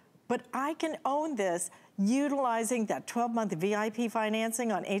 but I can own this utilizing that 12-month VIP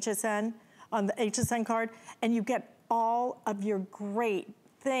financing on HSN, on the HSN card, and you get all of your great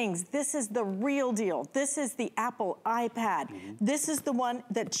things. This is the real deal. This is the Apple iPad. This is the one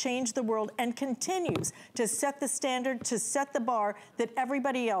that changed the world and continues to set the standard, to set the bar that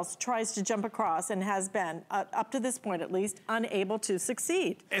everybody else tries to jump across and has been, up to this point at least, unable to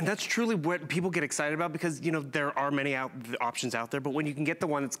succeed. And that's truly what people get excited about because, you know, there are many options out there, but when you can get the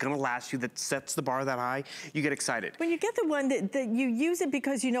one that's gonna last you, that sets the bar that high, you get excited. When you get the one that you use it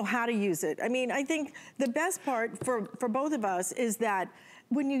because you know how to use it. I mean, I think the best part for both of us is that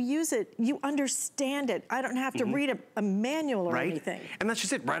when you use it, you understand it. I don't have to read a manual or anything. And that's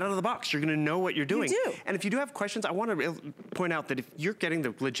just it, right out of the box. You're gonna know what you're doing. You do. And if you do have questions, I wanna point out that if you're getting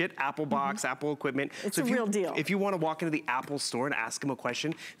the legit Apple box, Apple equipment. It's a real deal. If you wanna walk into the Apple store and ask them a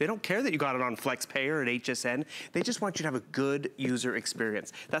question, they don't care that you got it on FlexPay or at HSN. They just want you to have a good user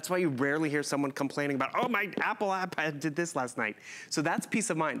experience. That's why you rarely hear someone complaining about, oh, my Apple iPad did this last night. So that's peace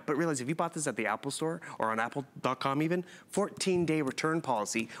of mind. But realize if you bought this at the Apple store or on apple.com even, 14-day return policy.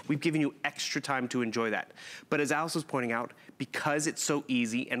 We've given you extra time to enjoy that. But as Alice was pointing out, because it's so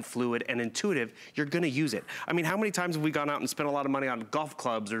easy and fluid and intuitive, you're gonna use it. I mean, how many times have we gone out and spent a lot of money on golf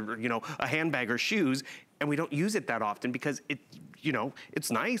clubs or, you know, a handbag or shoes, and we don't use it that often because it, you know,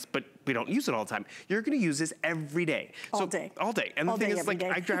 it's nice, but we don't use it all the time. You're gonna use this every day. All day. All day. And the thing is, like,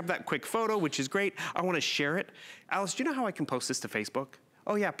 I grab that quick photo, which is great. I wanna share it. Alice, do you know how I can post this to Facebook?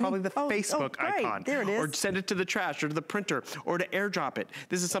 Oh yeah, probably the Facebook icon. There it is. Or send it to the trash or to the printer or to airdrop it.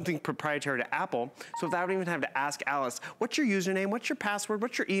 This is something proprietary to Apple. So without even having to ask Alice, what's your username? What's your password?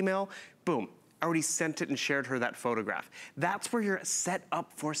 What's your email? Boom. Already sent it and shared her that photograph. That's where you're set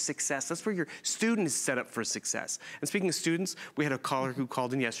up for success. That's where your student is set up for success. And speaking of students, we had a caller who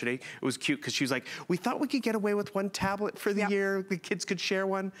called in yesterday. It was cute because she was like, we thought we could get away with one tablet for the year. The kids could share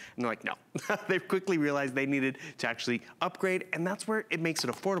one. And they're like, no. They quickly realized they needed to actually upgrade, and that's where it makes it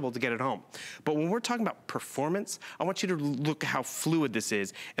affordable to get it home. But when we're talking about performance, I want you to look at how fluid this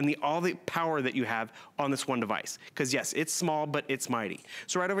is and all the power that you have on this one device. Because yes, it's small, but it's mighty.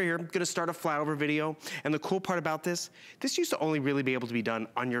 So right over here, I'm gonna start a flyover video. And the cool part about this used to only really be able to be done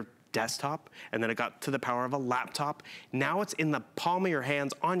on your desktop, and then it got to the power of a laptop. Now it's in the palm of your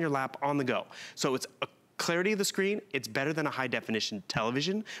hands, on your lap, on the go. So it's a clarity of the screen, it's better than a high definition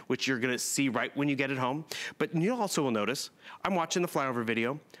television, which you're gonna see right when you get it home. But you also will notice, I'm watching the flyover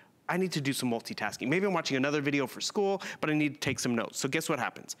video, I need to do some multitasking. Maybe I'm watching another video for school, but I need to take some notes. So guess what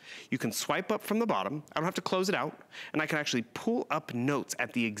happens? You can swipe up from the bottom, I don't have to close it out, and I can actually pull up notes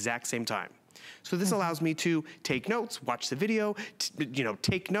at the exact same time. So this allows me to take notes, watch the video,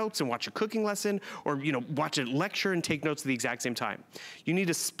 take notes and watch a cooking lesson, or watch a lecture and take notes at the exact same time. You need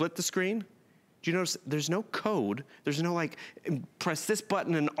to split the screen. Do you notice there's no code? There's no like, press this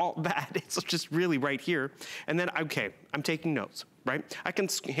button and all that. It's just really right here. And then, okay, I'm taking notes, right? I can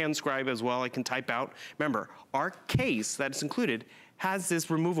hand scribe as well. I can type out. Remember, our case that's included has this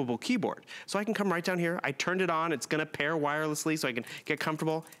removable keyboard. So I can come right down here. I turned it on. It's gonna pair wirelessly so I can get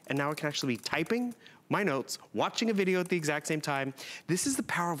comfortable. And now I can actually be typing my notes, watching a video at the exact same time. This is the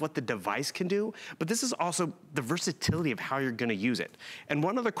power of what the device can do, but this is also the versatility of how you're gonna use it. And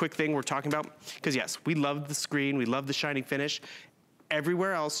one other quick thing we're talking about, because yes, we love the screen, we love the shiny finish.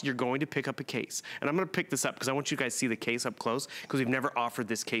 Everywhere else, you're going to pick up a case. And I'm gonna pick this up because I want you guys to see the case up close, because we've never offered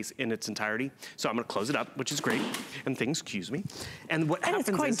this case in its entirety. So I'm gonna close it up, which is great. And things, excuse me. And what happens is—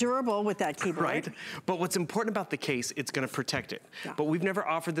 it's quite durable with that keyboard. Right, but what's important about the case, it's gonna protect it. Yeah. But we've never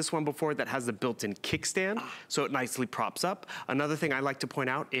offered this one before that has the built-in kickstand, so it nicely props up. Another thing I like to point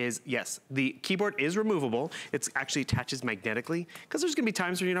out is, yes, the keyboard is removable. It actually attaches magnetically, because there's gonna be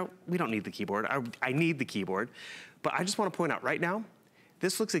times where, we don't need the keyboard. I need the keyboard. But I just wanna point out right now,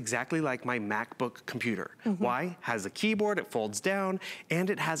 this looks exactly like my MacBook computer. Why? Has a keyboard, it folds down,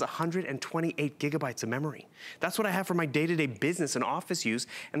 and it has 128 gigabytes of memory. That's what I have for my day-to-day business and office use,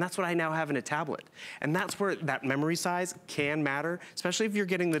 and that's what I now have in a tablet. And that's where that memory size can matter, especially if you're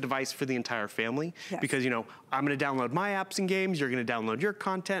getting the device for the entire family. Yes. Because, I'm gonna download my apps and games, you're gonna download your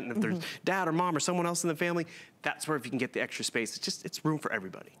content, and if there's dad or mom or someone else in the family, that's where if you can get the extra space, it's room for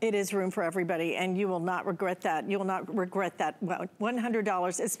everybody. It is room for everybody, and you will not regret that. You will not regret that. Well,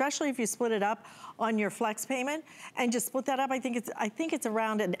 $100, especially if you split it up on your flex payment, and just split that up. I think it's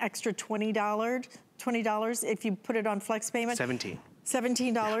around an extra $20 if you put it on flex payment.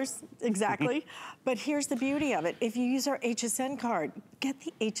 $17, exactly. But here's the beauty of it. If you use our HSN card, get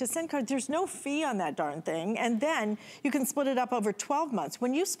the HSN card. There's no fee on that darn thing. And then you can split it up over 12 months.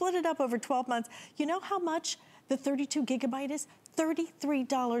 When you split it up over 12 months, you know how much the 32 gigabyte is?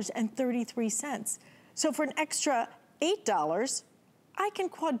 $33.33. So for an extra $8, I can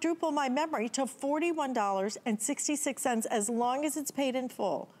quadruple my memory to $41.66 as long as it's paid in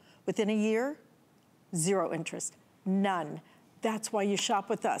full. Within a year, 0 interest, none. That's why you shop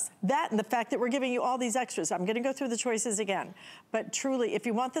with us. That and the fact that we're giving you all these extras. I'm gonna go through the choices again. But truly, if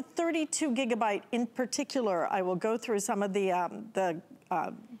you want the 32 gigabyte in particular, I will go through some of the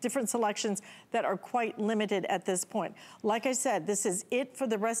different selections that are quite limited at this point. Like I said, this is it for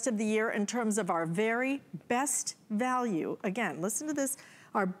the rest of the year in terms of our very best value. Again, listen to this.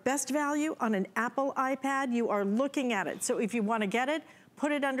 Our best value on an Apple iPad, you are looking at it. So if you wanna get it,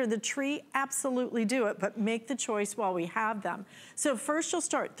 Put it under the tree, absolutely do it, but make the choice while we have them. So first you'll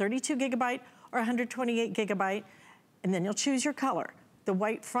start 32 gigabyte or 128 gigabyte, and then you'll choose your color. The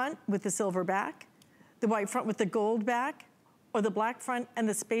white front with the silver back, the white front with the gold back, or the black front and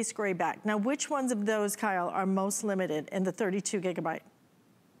the space gray back. Now, which ones of those, Kyle, are most limited in the 32 gigabyte?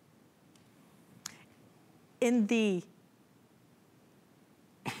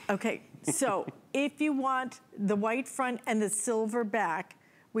 Okay, so if you want the white front and the silver back,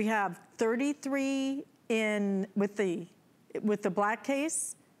 we have 33 with the black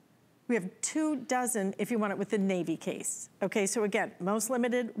case. We have 24 if you want it with the navy case. Okay, so again, most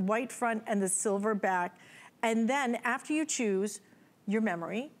limited, white front and the silver back. And then after you choose your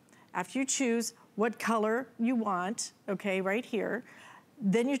memory, after you choose what color you want, okay, right here,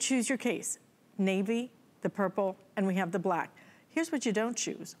 then you choose your case. Navy, the purple, and we have the black. Here's what you don't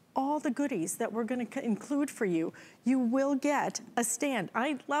choose. All the goodies that we're gonna include for you. You will get a stand.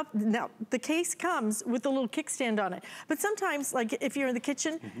 Now the case comes with a little kickstand on it, but sometimes, like if you're in the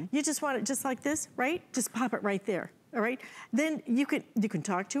kitchen, you just want it just like this, right? Just pop it right there, all right? Then you can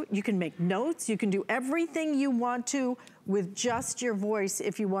talk to it, you can make notes, you can do everything you want to with just your voice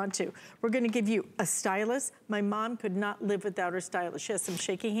if you want to. We're gonna give you a stylus. My mom could not live without her stylus. She has some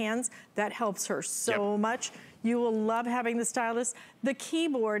shaky hands. That helps her so much. You will love having the stylus. The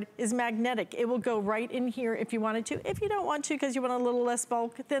keyboard is magnetic. It will go right in here if you wanted to. If you don't want to because you want a little less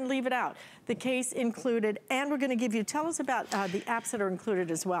bulk, then leave it out. The case included, and we're gonna give you, tell us about the apps that are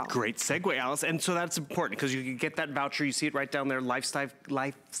included as well. Great segue, Alice. And so that's important because you can get that voucher. You see it right down there, lifestyle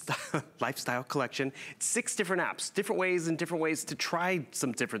collection. 6 different apps, different ways and different ways to try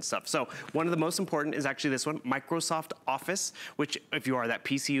some different stuff. So one of the most important is actually this one, Microsoft Office, which if you are that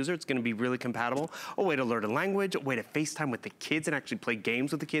PC user, it's gonna be really compatible. A way to learn a language, a way to FaceTime with the kids and actually play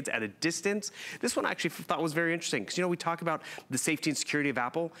games with the kids at a distance. This one I actually thought was very interesting because, you know, we talk about the safety and security of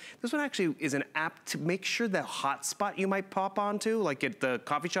Apple. This one actually is an app to make sure the hotspot you might pop onto, like at the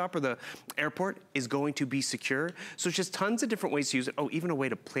coffee shop or the airport, is going to be secure. So it's just tons of different ways to use it. Oh, even a way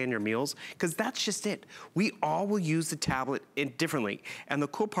to plan your meals, because that's just it. We all will use the tablet differently. And the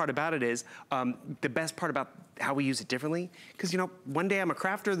cool part about it is, the best part about how we use it differently, because, you know, one day I'm a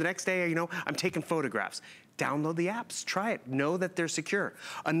crafter, the next day, you know, I'm taking photographs. Download the apps, try it, know that they're secure.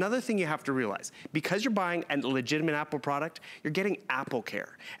 Another thing you have to realize, because you're buying a legitimate Apple product, you're getting Apple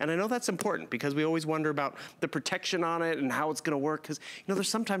Care. And I know that's important because we always wonder about the protection on it and how it's gonna work, because, you know, there's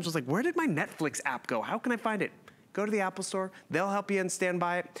sometimes it's like, where did my Netflix app go? How can I find it? Go to the Apple Store, they'll help you and stand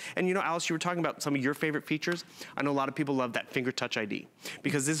by it. And you know, Alice, you were talking about some of your favorite features. I know a lot of people love that finger touch ID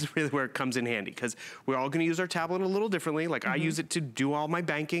because this is really where it comes in handy, because we're all gonna use our tablet a little differently. Like I use it to do all my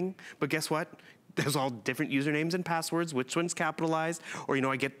banking, but guess what? There's all different usernames and passwords, which one's capitalized, or, you know,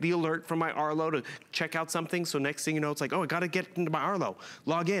 I get the alert from my Arlo to check out something, so next thing you know, it's like, oh, I gotta get into my Arlo,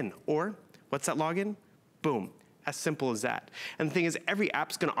 log in, or what's that login? Boom. As simple as that. And the thing is, every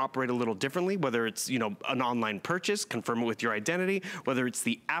app's gonna operate a little differently, whether it's, you know, an online purchase, confirm it with your identity, whether it's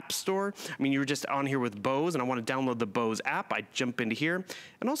the App Store. I mean, you were just on here with Bose, and I wanna download the Bose app. I jump into here.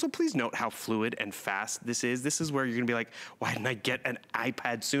 And also, please note how fluid and fast this is. This is where you're gonna be like, why didn't I get an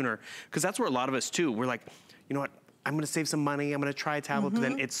iPad sooner? Because that's where a lot of us too, we're like, you know what? I'm gonna save some money, I'm gonna try a tablet, but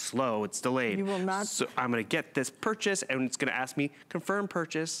then it's slow, it's delayed. You will not. So I'm gonna get this purchase, and it's gonna ask me, confirm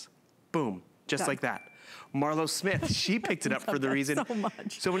purchase, boom, just like that. Marlo Smith, she picked it up for the reason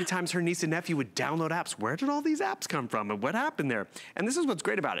so many times her niece and nephew would download apps. Where did all these apps come from and what happened there? And this is what's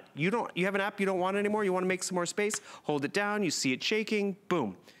great about it. You have an app you don't want anymore, you want to make some more space, hold it down, you see it shaking,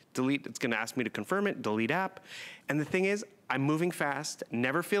 boom, delete. It's going to ask me to confirm it, delete app. And the thing is, I'm moving fast,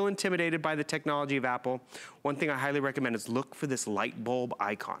 never feel intimidated by the technology of Apple. One thing I highly recommend is look for this light bulb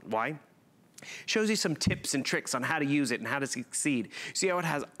icon. Why? Shows you some tips and tricks on how to use it and how to succeed. See how it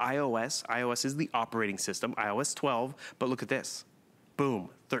has iOS? iOS is the operating system, iOS 12, but look at this. Boom,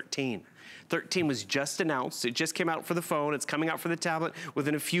 13. 13 was just announced. It just came out for the phone. It's coming out for the tablet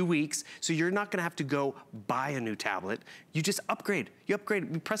within a few weeks. So you're not gonna have to go buy a new tablet. You just upgrade. You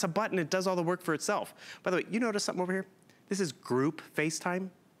upgrade, you press a button, it does all the work for itself. By the way, you notice something over here? This is group FaceTime.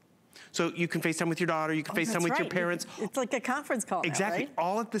 So you can FaceTime with your daughter, you can FaceTime with your parents. It's like a conference call Exactly, now, right?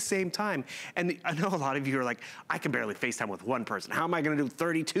 all at the same time. And I know a lot of you are like, I can barely FaceTime with one person. How am I gonna do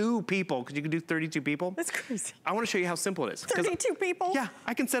 32 people? Because you can do 32 people. That's crazy. I wanna show you how simple it is. 32 people? Yeah,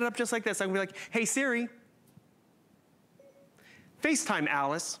 I can set it up just like this. I can be like, hey Siri, FaceTime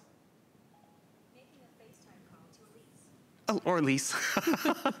Alice. Or Elise.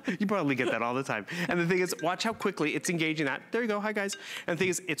 You probably get that all the time. And the thing is, watch how quickly it's engaging that. There you go, hi guys. And the thing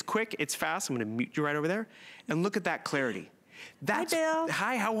is, it's quick, it's fast. I'm gonna mute you right over there. And look at that clarity. That's, hi, Bill.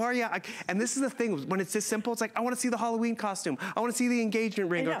 Hi, how are you? And this is the thing, when it's this simple, it's like, I want to see the Halloween costume. I want to see the engagement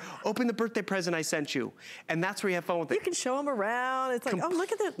ring, or open the birthday present I sent you. And that's where you have fun with it. You can show them around. It's like, oh,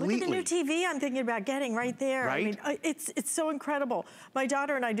 look at the new TV I'm thinking about getting right there. Right? I mean, it's so incredible. My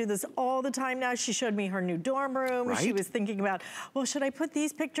daughter and I do this all the time now. She showed me her new dorm room. Right? She was thinking about, well, should I put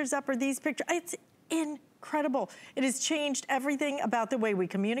these pictures up or these pictures? It's incredible. It has changed everything about the way we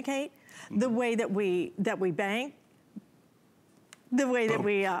communicate, the way that we bank, the way that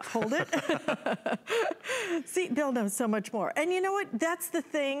we hold it. See, Bill knows so much more. And you know what? That's the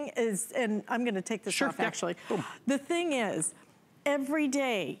thing is, and I'm going to take this off actually. Boom. The thing is, every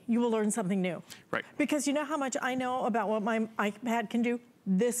day you will learn something new. Right. Because you know how much I know about what my iPad can do?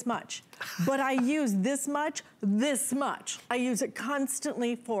 This much. But I use this much. I use it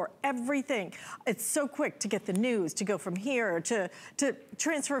constantly for everything. It's so quick to get the news, to go from here, to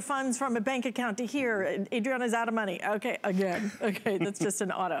transfer funds from a bank account to here. Adriana's out of money. Okay, again. Okay, that's just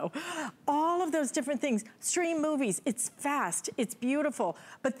an auto. All of those different things. Stream movies. It's fast. It's beautiful.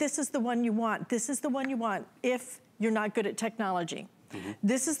 But this is the one you want. This is the one you want if you're not good at technology.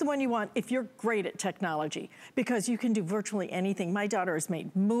 This is the one you want if you're great at technology, because you can do virtually anything. My daughter has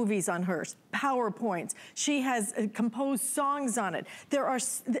made movies on hers, PowerPoints. She has composed songs on it.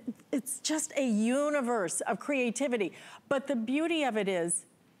 It's just a universe of creativity. But the beauty of it is,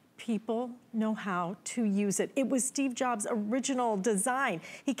 people know how to use it. It was Steve Jobs' original design.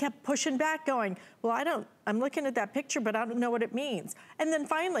 He kept pushing back going, well, I'm looking at that picture, but I don't know what it means. And then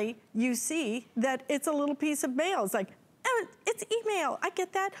finally, you see that it's a little piece of mail. It's like, oh, it's email, I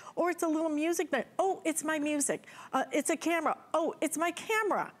get that. Or it's a little music note. Oh, it's my music. It's a camera. Oh, it's my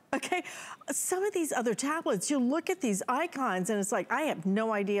camera, okay? Some of these other tablets, you look at these icons and it's like, I have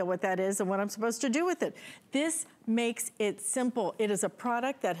no idea what that is and what I'm supposed to do with it. This makes it simple. It is a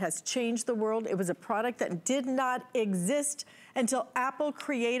product that has changed the world. It was a product that did not exist until Apple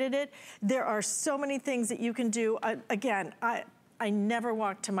created it. There are so many things that you can do. Again, I never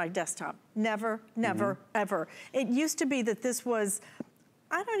walked to my desktop. Never, ever. It used to be that this was,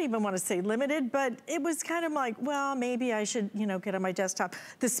 I don't even want to say limited, but it was kind of like, well, maybe I should, get on my desktop.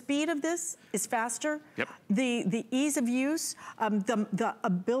 The speed of this is faster. Yep. The ease of use, the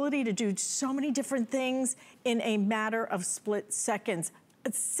ability to do so many different things in a matter of split seconds.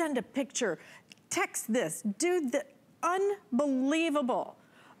 Send a picture, text this, do the unbelievable.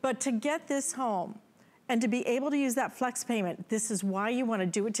 But to get this home, and to be able to use that flex payment, this is why you want to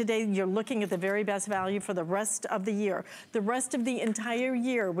do it today. You're looking at the very best value for the rest of the year. The rest of the entire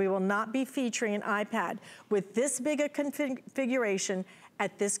year, we will not be featuring an iPad with this big a configuration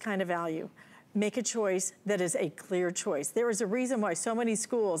at this kind of value. Make a choice that is a clear choice. There is a reason why so many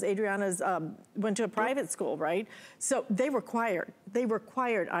schools, Adriana's went to a private school, right? So they required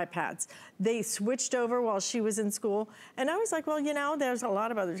iPads. They switched over while she was in school. And I was like, well, there's a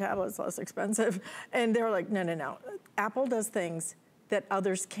lot of other tablets less expensive. And they were like, no. Apple does things that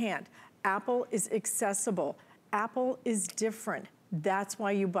others can't. Apple is accessible. Apple is different. That's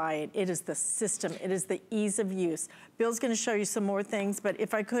why you buy it. It is the system. It is the ease of use. Bill's gonna show you some more things, but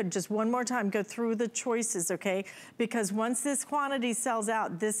if I could, just one more time, go through the choices, okay? Because once this quantity sells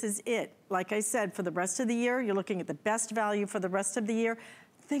out, this is it. Like I said, for the rest of the year, you're looking at the best value for the rest of the year.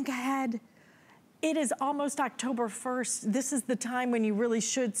 Think ahead. It is almost October 1st. This is the time when you really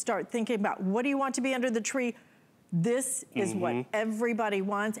should start thinking about what do you want to be under the tree? This is what everybody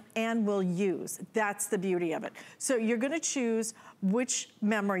wants and will use. That's the beauty of it. So you're gonna choose which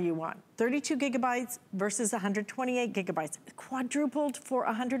memory you want. 32 gigabytes versus 128 gigabytes. Quadrupled for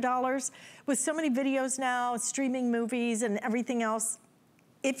 $100. With so many videos now, streaming movies and everything else,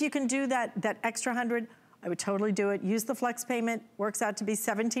 if you can do that extra 100, I would totally do it. Use the flex payment, works out to be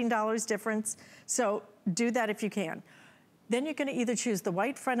 $17 difference. So do that if you can. Then you're gonna either choose the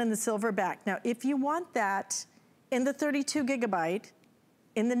white front and the silver back. Now, if you want that, in the 32 gigabyte,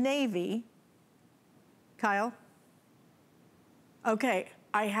 in the navy, Kyle? Okay,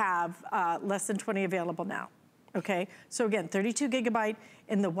 I have less than 20 available now, okay? So again, 32 gigabyte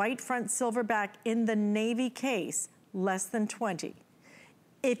in the white front, silver back, in the navy case, less than 20.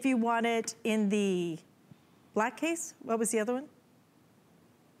 If you want it in the black case, what was the other one?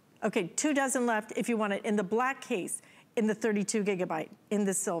 Okay, 2 dozen left if you want it in the black case, in the 32 gigabyte, in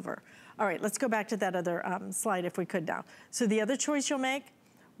the silver. All right, let's go back to that other slide if we could now. So the other choice you'll make,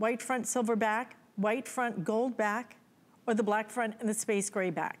 white front, silver back, white front, gold back, or the black front and the space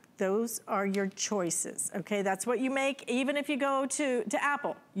gray back. Those are your choices, okay? That's what you make. Even if you go to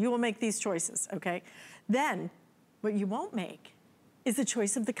Apple, you will make these choices, okay? Then, what you won't make is the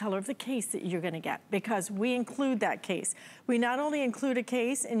choice of the color of the case that you're gonna get, because we include that case. We not only include a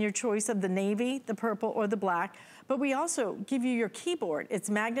case in your choice of the navy, the purple, or the black, but we also give you your keyboard. It's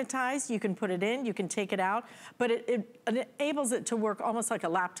magnetized, you can put it in, you can take it out, but it enables it to work almost like a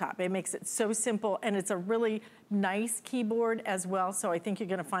laptop. It makes it so simple, and it's a really nice keyboard as well, so I think you're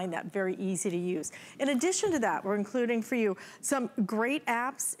gonna find that very easy to use. In addition to that, we're including for you some great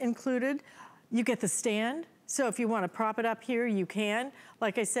apps included. You get the stand, so if you wanna prop it up here, you can.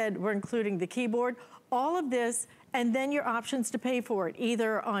 Like I said, we're including the keyboard, all of this, and then your options to pay for it,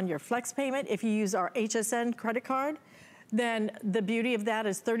 either on your flex payment, if you use our HSN credit card, then the beauty of that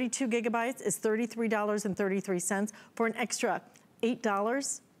is 32 gigabytes is $33.33. For an extra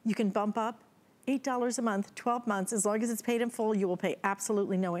 $8, you can bump up $8 a month, 12 months. As long as it's paid in full, you will pay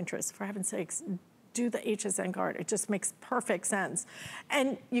absolutely no interest. For heaven's sakes, do the HSN card. It just makes perfect sense.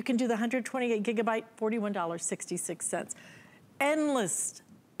 And you can do the 128 gigabyte, $41.66.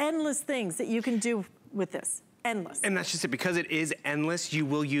 Endless things that you can do with this. Endless. And that's just it. Because it is endless, you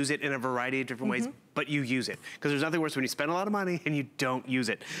will use it in a variety of different ways, but you use it. Because there's nothing worse when you spend a lot of money and you don't use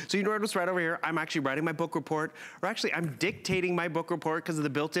it. So you notice right over here, I'm actually writing my book report, or actually I'm dictating my book report because of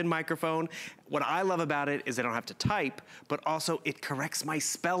the built-in microphone. What I love about it is I don't have to type, but also it corrects my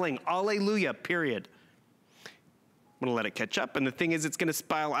spelling. Alleluia, period. I'm gonna let it catch up, and the thing is, it's gonna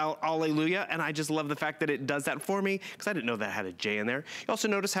spell out Alleluia, and I just love the fact that it does that for me, because I didn't know that had a J in there. You also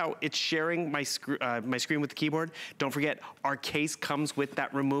notice how it's sharing my screen with the keyboard. Don't forget, our case comes with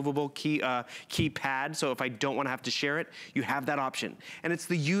that removable keypad, so if I don't wanna have to share it, you have that option. And it's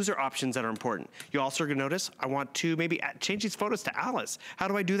the user options that are important. You also are gonna notice, I want to maybe change these photos to Alice. How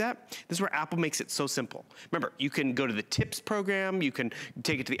do I do that? This is where Apple makes it so simple. Remember, you can go to the tips program, you can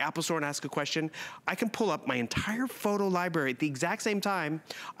take it to the Apple Store and ask a question. I can pull up my entire photo library at the exact same time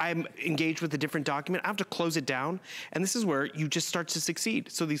I'm engaged with a different document. I have to close it down, and this is where you just start to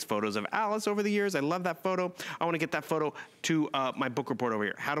succeed. So these photos of Alice over the years, I love that photo. I want to get that photo to my book report over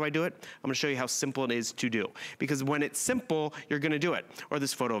here. How do I do it? I'm going to show you how simple it is to do, because when it's simple, you're going to do it. Or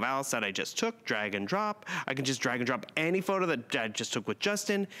this photo of Alice that I just took, drag and drop. I can just drag and drop any photo that I just took with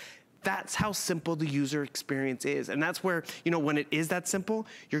Justin. That's how simple the user experience is. And that's where, you know, when it is that simple,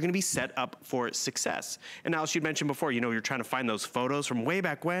 you're gonna be set up for success. And Alice, you mentioned before, you know, you're trying to find those photos from way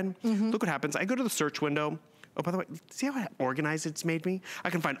back when. Look what happens. I go to the search window. Oh, by the way, see how organized it's made me?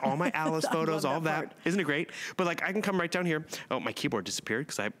 I can find all my Alice photos, all of that. Isn't it great? But like, I can come right down here. Oh, my keyboard disappeared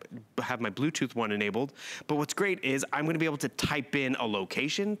because I have my Bluetooth one enabled. But what's great is I'm gonna be able to type in a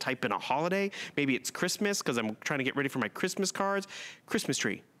location, type in a holiday. Maybe it's Christmas because I'm trying to get ready for my Christmas cards. Christmas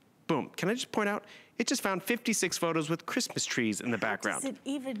tree. Boom. Can I just point out, it just found 56 photos with Christmas trees in the background. How does it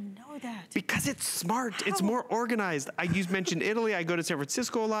even know that? Because it's smart. How? It's more organized. You mentioned Italy. I go to San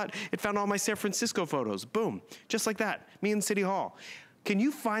Francisco a lot. It found all my San Francisco photos. Boom. Just like that. Me in City Hall. Can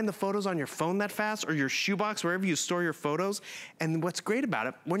you find the photos on your phone that fast, or your shoebox, wherever you store your photos? And what's great about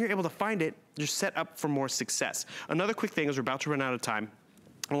it, when you're able to find it, you're set up for more success. Another quick thing is we're about to run out of time.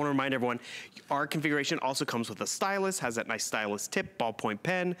 I want to remind everyone, our configuration also comes with a stylus, has that nice stylus tip, ballpoint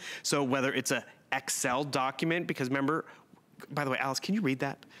pen. So whether it's a Excel document, because remember, by the way, Alice, can you read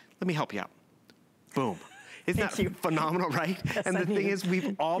that? Let me help you out. Boom. Isn't that phenomenal, right? Yes, and the thing is,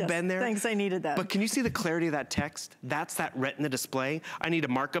 we've all been there. Thanks, I needed that. But can you see the clarity of that text? That's that retina display. I need to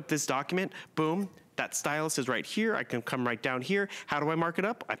mark up this document. Boom. That stylus is right here. I can come right down here. How do I mark it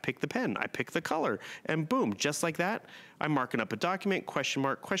up? I pick the pen, I pick the color, and boom, just like that, I'm marking up a document, question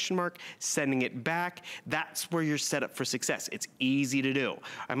mark, sending it back. That's where you're set up for success. It's easy to do.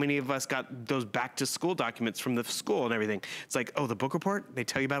 How many of us got those back to school documents from the school and everything? It's like, oh, the book report, they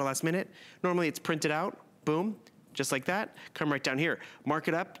tell you about it last minute. Normally it's printed out, boom, just like that, come right down here. Mark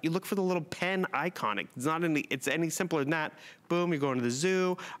it up, you look for the little pen icon. It's any simpler than that. Boom, you're going to the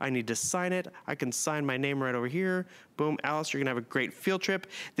zoo, I need to sign it. I can sign my name right over here. Boom, Alice, you're gonna have a great field trip.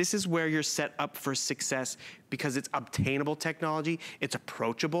 This is where you're set up for success because it's obtainable technology, it's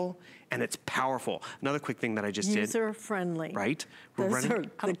approachable, and it's powerful. Another quick thing that I just did. User-friendly. Right? Those are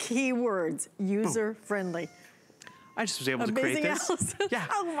the key words, user-friendly. I just was able to create this. Alice. Yeah.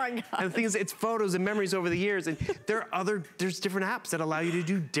 Oh my God. And the thing is, it's photos and memories over the years, and there's different apps that allow you to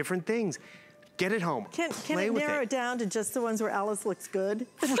do different things. Get it home. Can it narrow it down to just the ones where Alice looks good?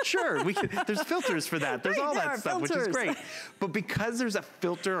 For sure. There's filters for that. There's all that stuff, which is great. But because there's a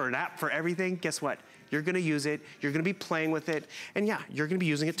filter or an app for everything, guess what? You're gonna use it, you're gonna be playing with it, and yeah, you're gonna be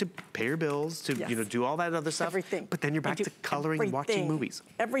using it to pay your bills, to do all that other stuff. Everything. But then you're back to coloring and watching movies.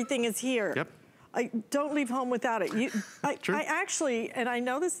 Everything is here. Yep. Don't leave home without it. I actually, and I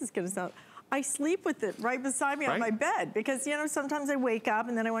know this is gonna sound, I sleep with it right beside me on my bed because, you know, sometimes I wake up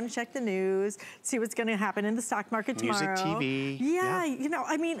and then I want to check the news, see what's going to happen in the stock market tomorrow. Music, TV. Yeah, you know,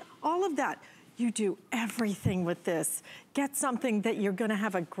 I mean, all of that. You do everything with this. Get something that you're gonna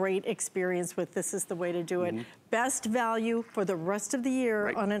have a great experience with. This is the way to do it. Best value for the rest of the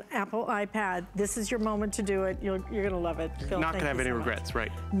year on an Apple iPad. This is your moment to do it. You're gonna love it. Phil, not gonna have any regrets,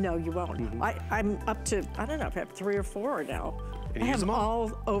 right? No, you won't. I'm up to, I don't know if I have 3 or 4 now. I have them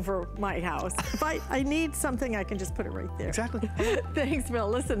all over my house. If I need something, I can just put it right there. Exactly. Thanks, Bill.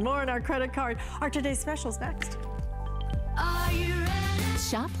 Listen, more on our credit card. Our today's specials next. Are you ready?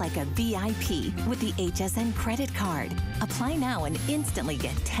 Shop like a VIP with the HSN credit card. Apply now and instantly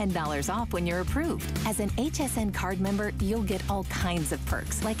get $10 off when you're approved. As an HSN card member, you'll get all kinds of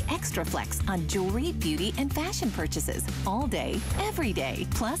perks like extra flex on jewelry, beauty, and fashion purchases all day, every day.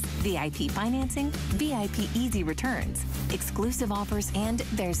 Plus, VIP financing, VIP easy returns, exclusive offers, and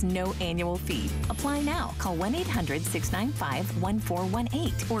there's no annual fee. Apply now. Call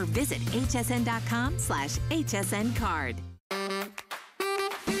 1-800-695-1418 or visit hsn.com/HSN card.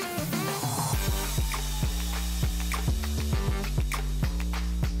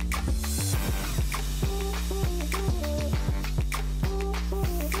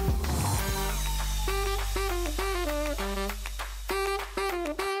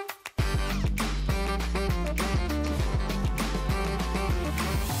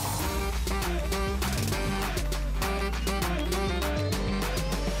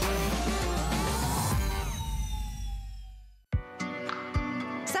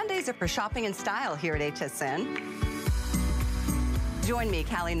 Sundays are for shopping and style here at HSN. Join me,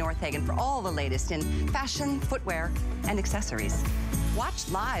 Callie Northagen, for all the latest in fashion, footwear, and accessories. Watch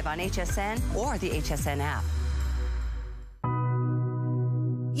live on HSN or the HSN app.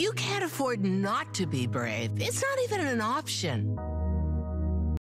 You can't afford not to be brave. It's not even an option.